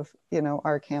part of,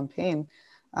 our campaign.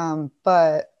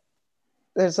 But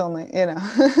there's only,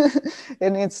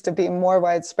 it needs to be more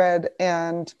widespread,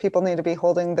 and people need to be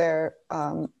holding their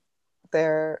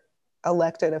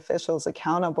elected officials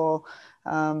accountable.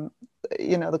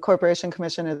 The Corporation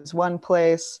Commission is one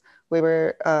place. We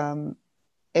were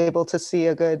able to see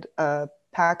a good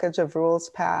package of rules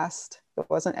passed. It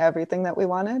wasn't everything that we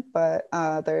wanted, but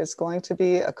there's going to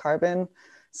be a carbon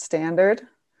standard,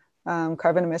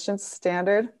 carbon emissions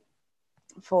standard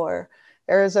for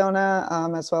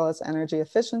Arizona, as well as energy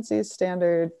efficiency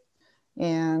standard,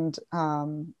 and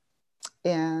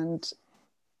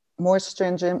more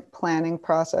stringent planning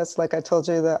process. Like I told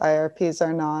you, the IRPs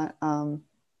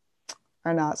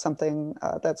are not something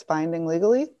that's binding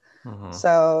legally. Mm-hmm.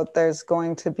 So there's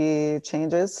going to be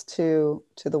changes to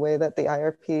the way that the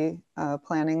IRP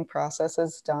planning process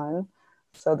is done,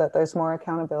 so that there's more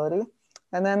accountability.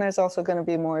 And then there's also going to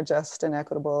be more just and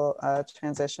equitable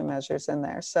transition measures in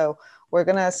there. So we're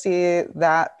going to see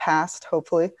that passed,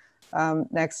 hopefully,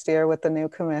 next year with the new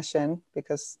commission,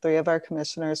 because 3 of our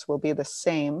commissioners will be the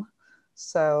same.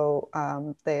 So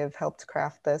they have helped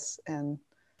craft this, and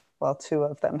well, 2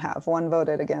 of them have. 1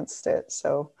 voted against it.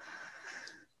 So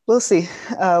we'll see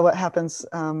what happens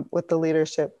with the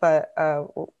leadership, but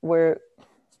we're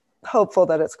hopeful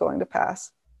that it's going to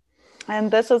pass.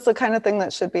 And this is the kind of thing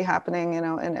that should be happening,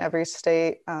 in every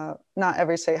state. Not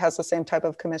every state has the same type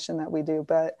of commission that we do,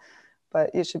 but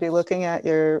you should be looking at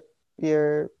your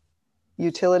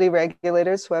utility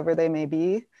regulators, whoever they may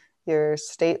be, your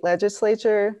state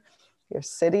legislature, your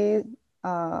city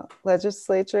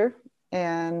legislature,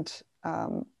 and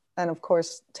of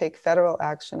course take federal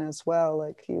action as well.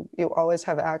 Like you always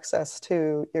have access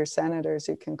to your senators.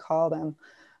 You can call them.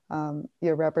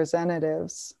 Your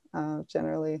representatives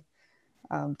generally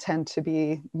tend to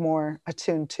be more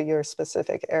attuned to your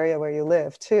specific area where you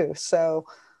live too. So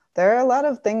there are a lot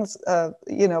of things,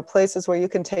 places where you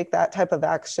can take that type of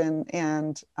action.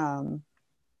 And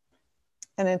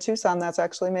in Tucson, that's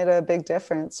actually made a big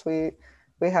difference. We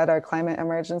had our climate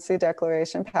emergency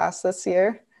declaration passed this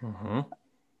year, mm-hmm.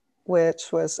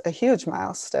 which was a huge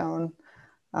milestone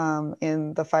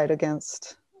in the fight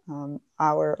against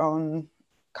our own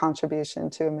contribution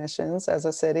to emissions as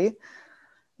a city.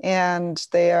 And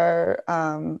they are,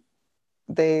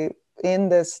 in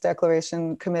this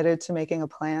declaration, committed to making a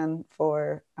plan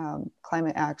for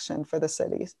climate action for the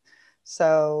cities.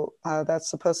 So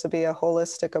that's supposed to be a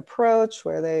holistic approach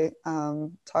where they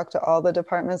talk to all the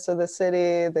departments of the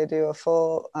city. They do a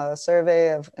full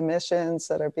survey of emissions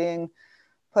that are being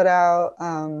put out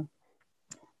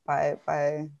by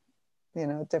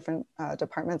different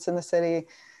departments in the city.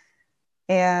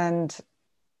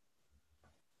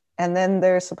 And then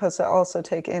they're supposed to also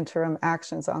take interim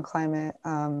actions on climate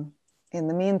in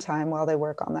the meantime while they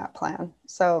work on that plan.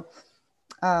 So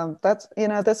that's,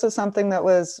 this is something that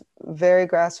was very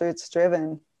grassroots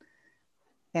driven.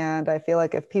 And I feel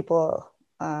like if people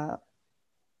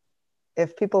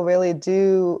really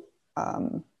do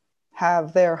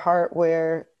have their heart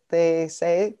where they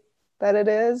say that it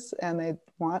is, and they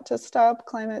want to stop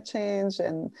climate change,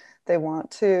 and they want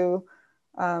to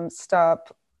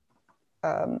stop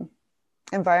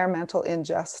environmental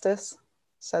injustice,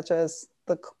 such as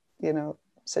the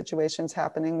situations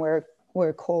happening where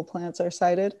coal plants are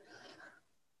sited,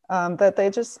 that they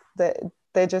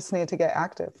just need to get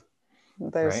active.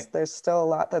 There's still a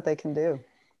lot that they can do.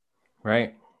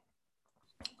 Right.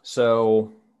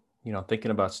 So,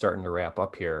 thinking about starting to wrap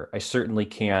up here, I certainly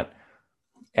can't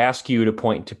ask you to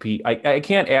point to I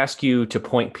can't ask you to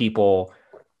point people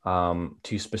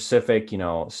to specific,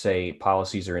 say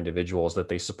policies or individuals that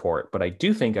they support. But I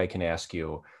do think I can ask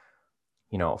you,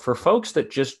 for folks that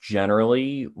just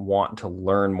generally want to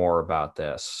learn more about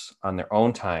this on their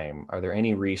own time, are there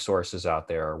any resources out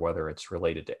there, whether it's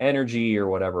related to energy or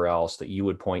whatever else, that you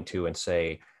would point to and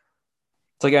say,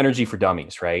 it's like Energy for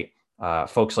Dummies, right?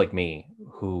 Folks like me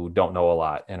who don't know a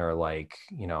lot and are like,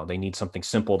 they need something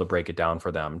simple to break it down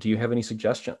for them. Do you have any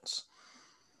suggestions?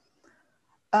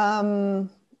 I'm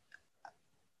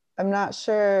not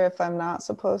sure if I'm not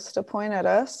supposed to point at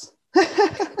us.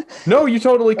 No, you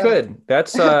totally could.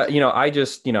 That's, you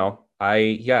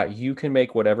can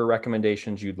make whatever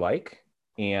recommendations you'd like.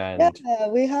 And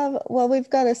we've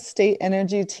got a state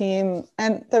energy team.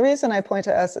 And the reason I point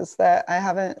to us is that I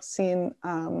haven't seen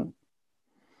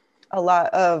a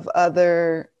lot of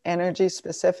other energy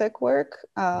specific work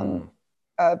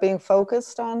being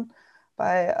focused on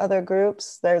by other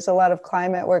groups. There's a lot of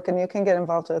climate work, and you can get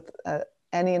involved with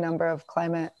any number of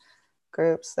climate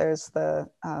groups. There's the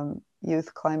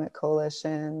Youth Climate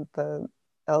Coalition, the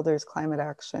Elders Climate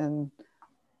Action,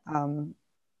 and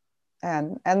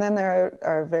then there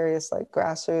are various like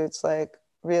grassroots, like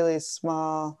really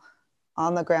small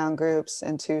on the ground groups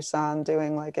in Tucson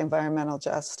doing like environmental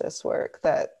justice work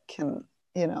that can,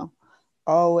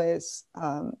 always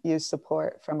use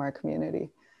support from our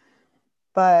community.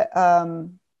 But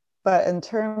in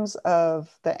terms of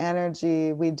the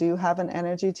energy, we do have an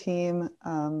energy team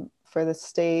for the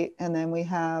state, and then we've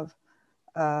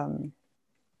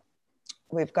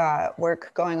got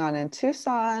work going on in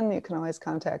Tucson. You can always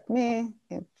contact me.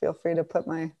 You feel free to put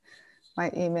my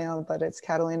email, but it's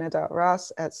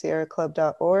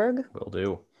catalina.ross@sierraclub.org. Will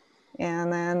do.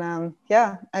 And then,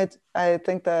 I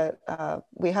think that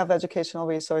we have educational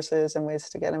resources and ways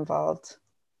to get involved.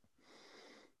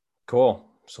 Cool.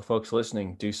 So folks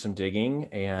listening, do some digging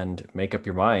and make up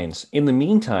your minds. In the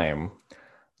meantime,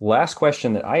 last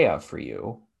question that I have for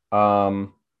you,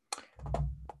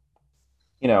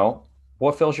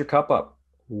 what fills your cup up?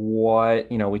 What,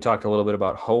 we talked a little bit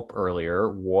about hope earlier.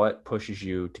 What pushes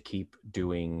you to keep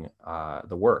doing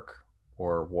the work,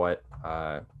 or what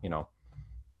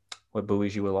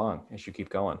buoys you along as you keep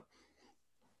going?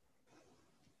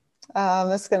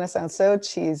 This is going to sound so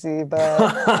cheesy,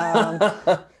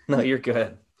 but no, you're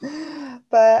good.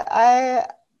 But I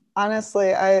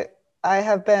honestly, I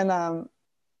have been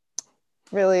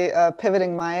really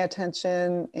pivoting my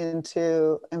attention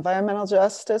into environmental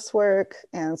justice work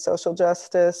and social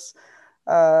justice,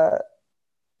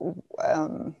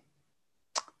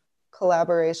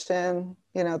 collaboration,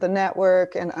 the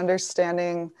network, and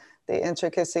understanding the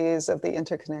intricacies of the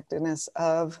interconnectedness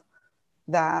of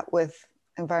that with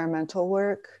environmental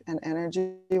work and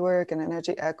energy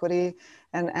equity.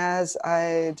 And as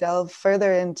I delve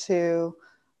further into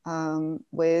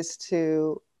ways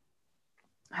to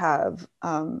have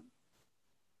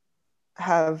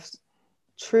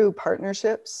true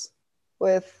partnerships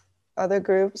with other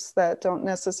groups that don't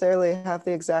necessarily have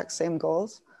the exact same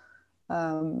goals,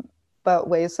 but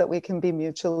ways that we can be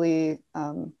mutually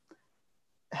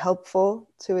helpful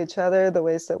to each other, the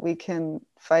ways that we can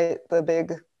fight the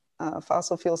big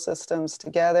fossil fuel systems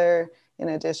together, in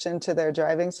addition to their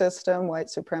driving system, white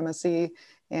supremacy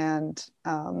and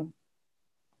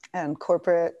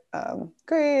corporate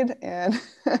greed, and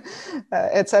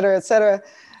et cetera, et cetera.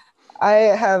 I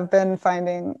have been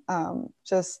finding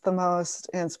just the most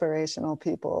inspirational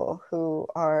people who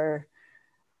are,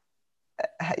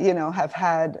 have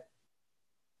had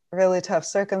really tough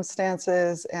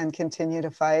circumstances and continue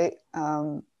to fight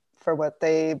for what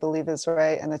they believe is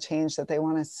right and the change that they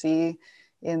want to see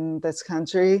in this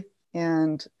country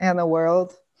and the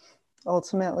world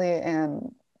ultimately.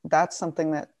 And that's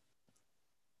something that,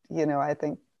 I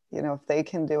think, if they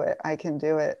can do it, I can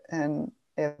do it. And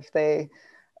if they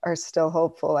are still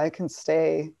hopeful, I can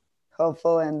stay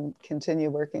hopeful and continue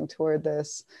working toward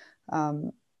this.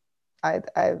 I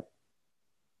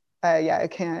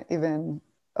can't even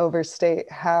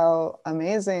overstate how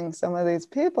amazing some of these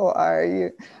people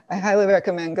are. I highly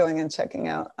recommend going and checking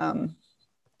out,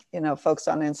 folks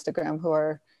on Instagram who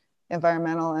are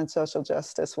environmental and social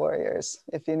justice warriors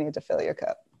if you need to fill your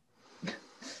cup.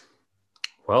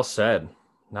 Well said.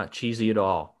 Not cheesy at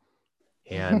all.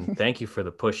 And thank you for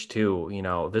the push too.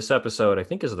 This episode, I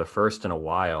think, is the first in a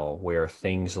while where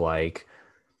things like,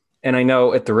 and I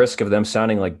know at the risk of them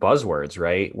sounding like buzzwords,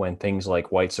 right? When things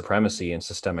like white supremacy and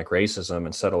systemic racism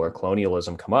and settler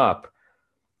colonialism come up,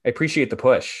 I appreciate the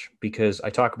push, because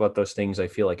I talk about those things, I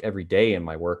feel like, every day in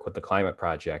my work with the Climate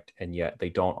Project, and yet they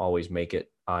don't always make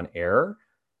it on air.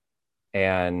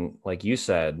 And like you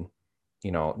said,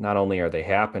 not only are they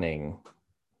happening,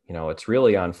 it's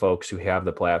really on folks who have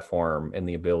the platform and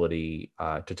the ability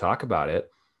to talk about it,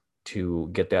 to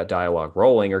get that dialogue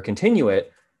rolling or continue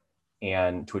it,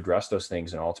 and to address those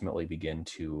things and ultimately begin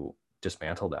to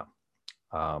dismantle them.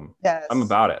 Yes. I'm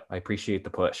about it. I appreciate the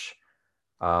push.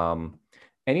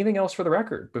 Anything else for the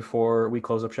record before we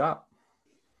close up shop?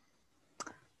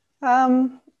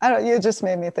 You just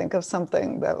made me think of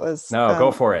something that was... No,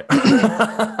 go for it.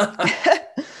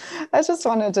 I just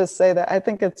wanted to say that I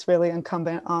think it's really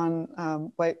incumbent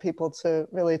on white people to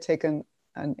really take an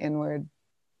inward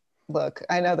look.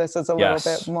 I know this is a little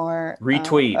bit more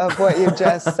retweet of what you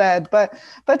just said, but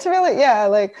to really,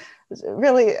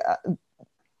 really,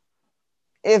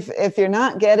 if you're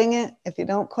not getting it, if you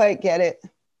don't quite get it,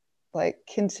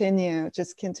 continue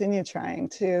trying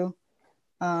to,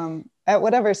 at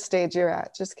whatever stage you're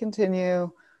at, just continue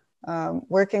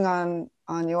working on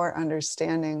your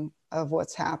understanding of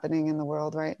what's happening in the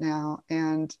world right now,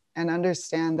 and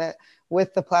understand that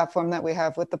with the platform that we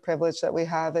have, with the privilege that we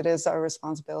have, it is our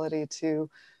responsibility to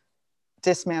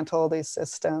dismantle these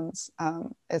systems.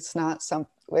 It's not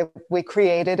we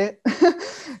created it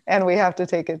and we have to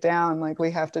take it down. Like we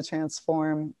have to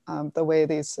transform the way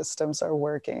these systems are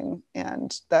working,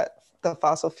 and that the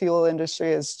fossil fuel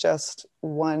industry is just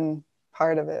one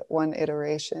part of it, one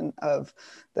iteration of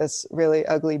this really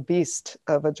ugly beast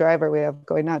of a driver we have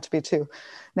going, not to be too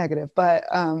negative, but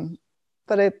I think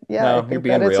that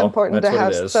it's important to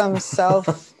have some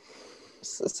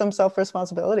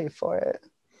self-responsibility for it,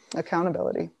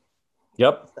 accountability.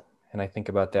 Yep. And I think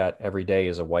about that every day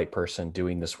as a white person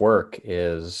doing this work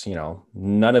is,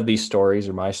 none of these stories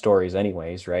are my stories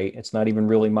anyways, right? It's not even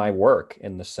really my work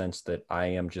in the sense that I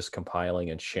am just compiling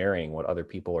and sharing what other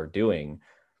people are doing,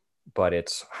 but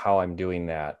it's how I'm doing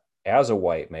that as a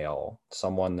white male,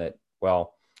 someone that,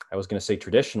 well, I was going to say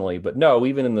traditionally, but no,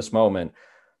 even in this moment,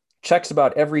 checks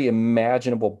about every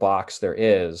imaginable box there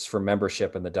is for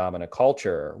membership in the dominant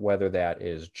culture, whether that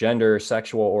is gender,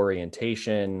 sexual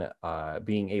orientation,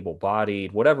 being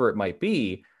able-bodied, whatever it might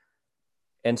be.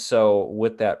 And so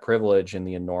with that privilege and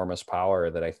the enormous power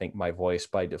that I think my voice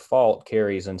by default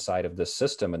carries inside of this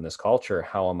system and this culture,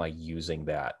 how am I using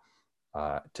that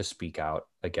to speak out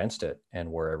against it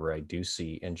and wherever I do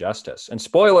see injustice? And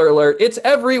spoiler alert, it's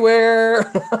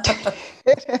everywhere.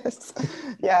 It is.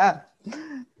 Yeah.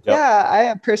 Yep. Yeah, I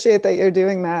appreciate that you're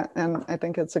doing that. And I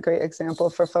think it's a great example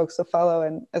for folks to follow.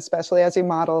 And especially as you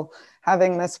model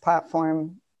having this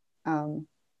platform.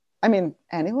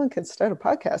 Anyone can start a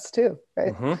podcast too,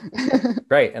 right? Mm-hmm.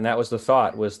 Right. And that was the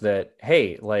thought, was that,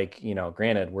 hey,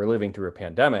 granted, we're living through a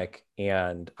pandemic,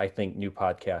 and I think new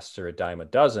podcasts are a dime a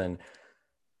dozen.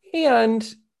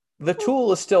 And the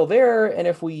tool is still there. And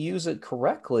if we use it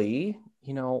correctly,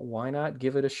 why not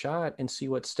give it a shot and see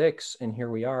what sticks? And here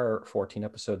we are 14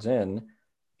 episodes in,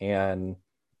 and,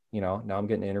 now I'm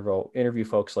getting to interview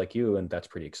folks like you, and that's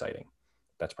pretty exciting.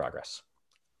 That's progress.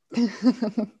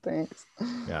 Thanks.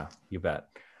 Yeah, you bet.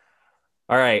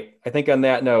 All right. I think on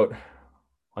that note,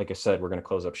 like I said, we're going to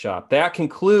close up shop. That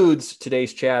concludes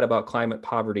today's chat about climate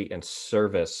poverty and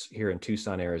service here in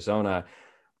Tucson, Arizona.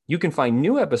 You can find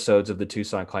new episodes of the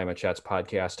Tucson Climate Chats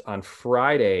podcast on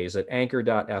Fridays at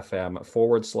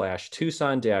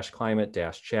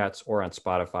anchor.fm/Tucson-climate-chats, or on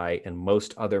Spotify and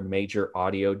most other major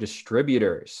audio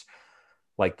distributors.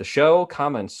 Like the show,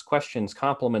 comments, questions,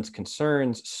 compliments,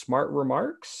 concerns, smart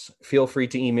remarks, feel free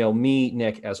to email me,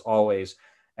 Nick, as always,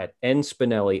 at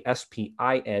nspinelli, Spinelli,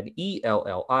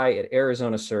 at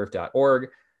arizonaserve.org.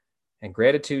 And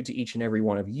gratitude to each and every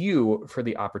one of you for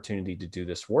the opportunity to do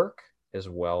this work, as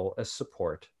well as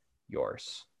support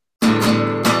yours.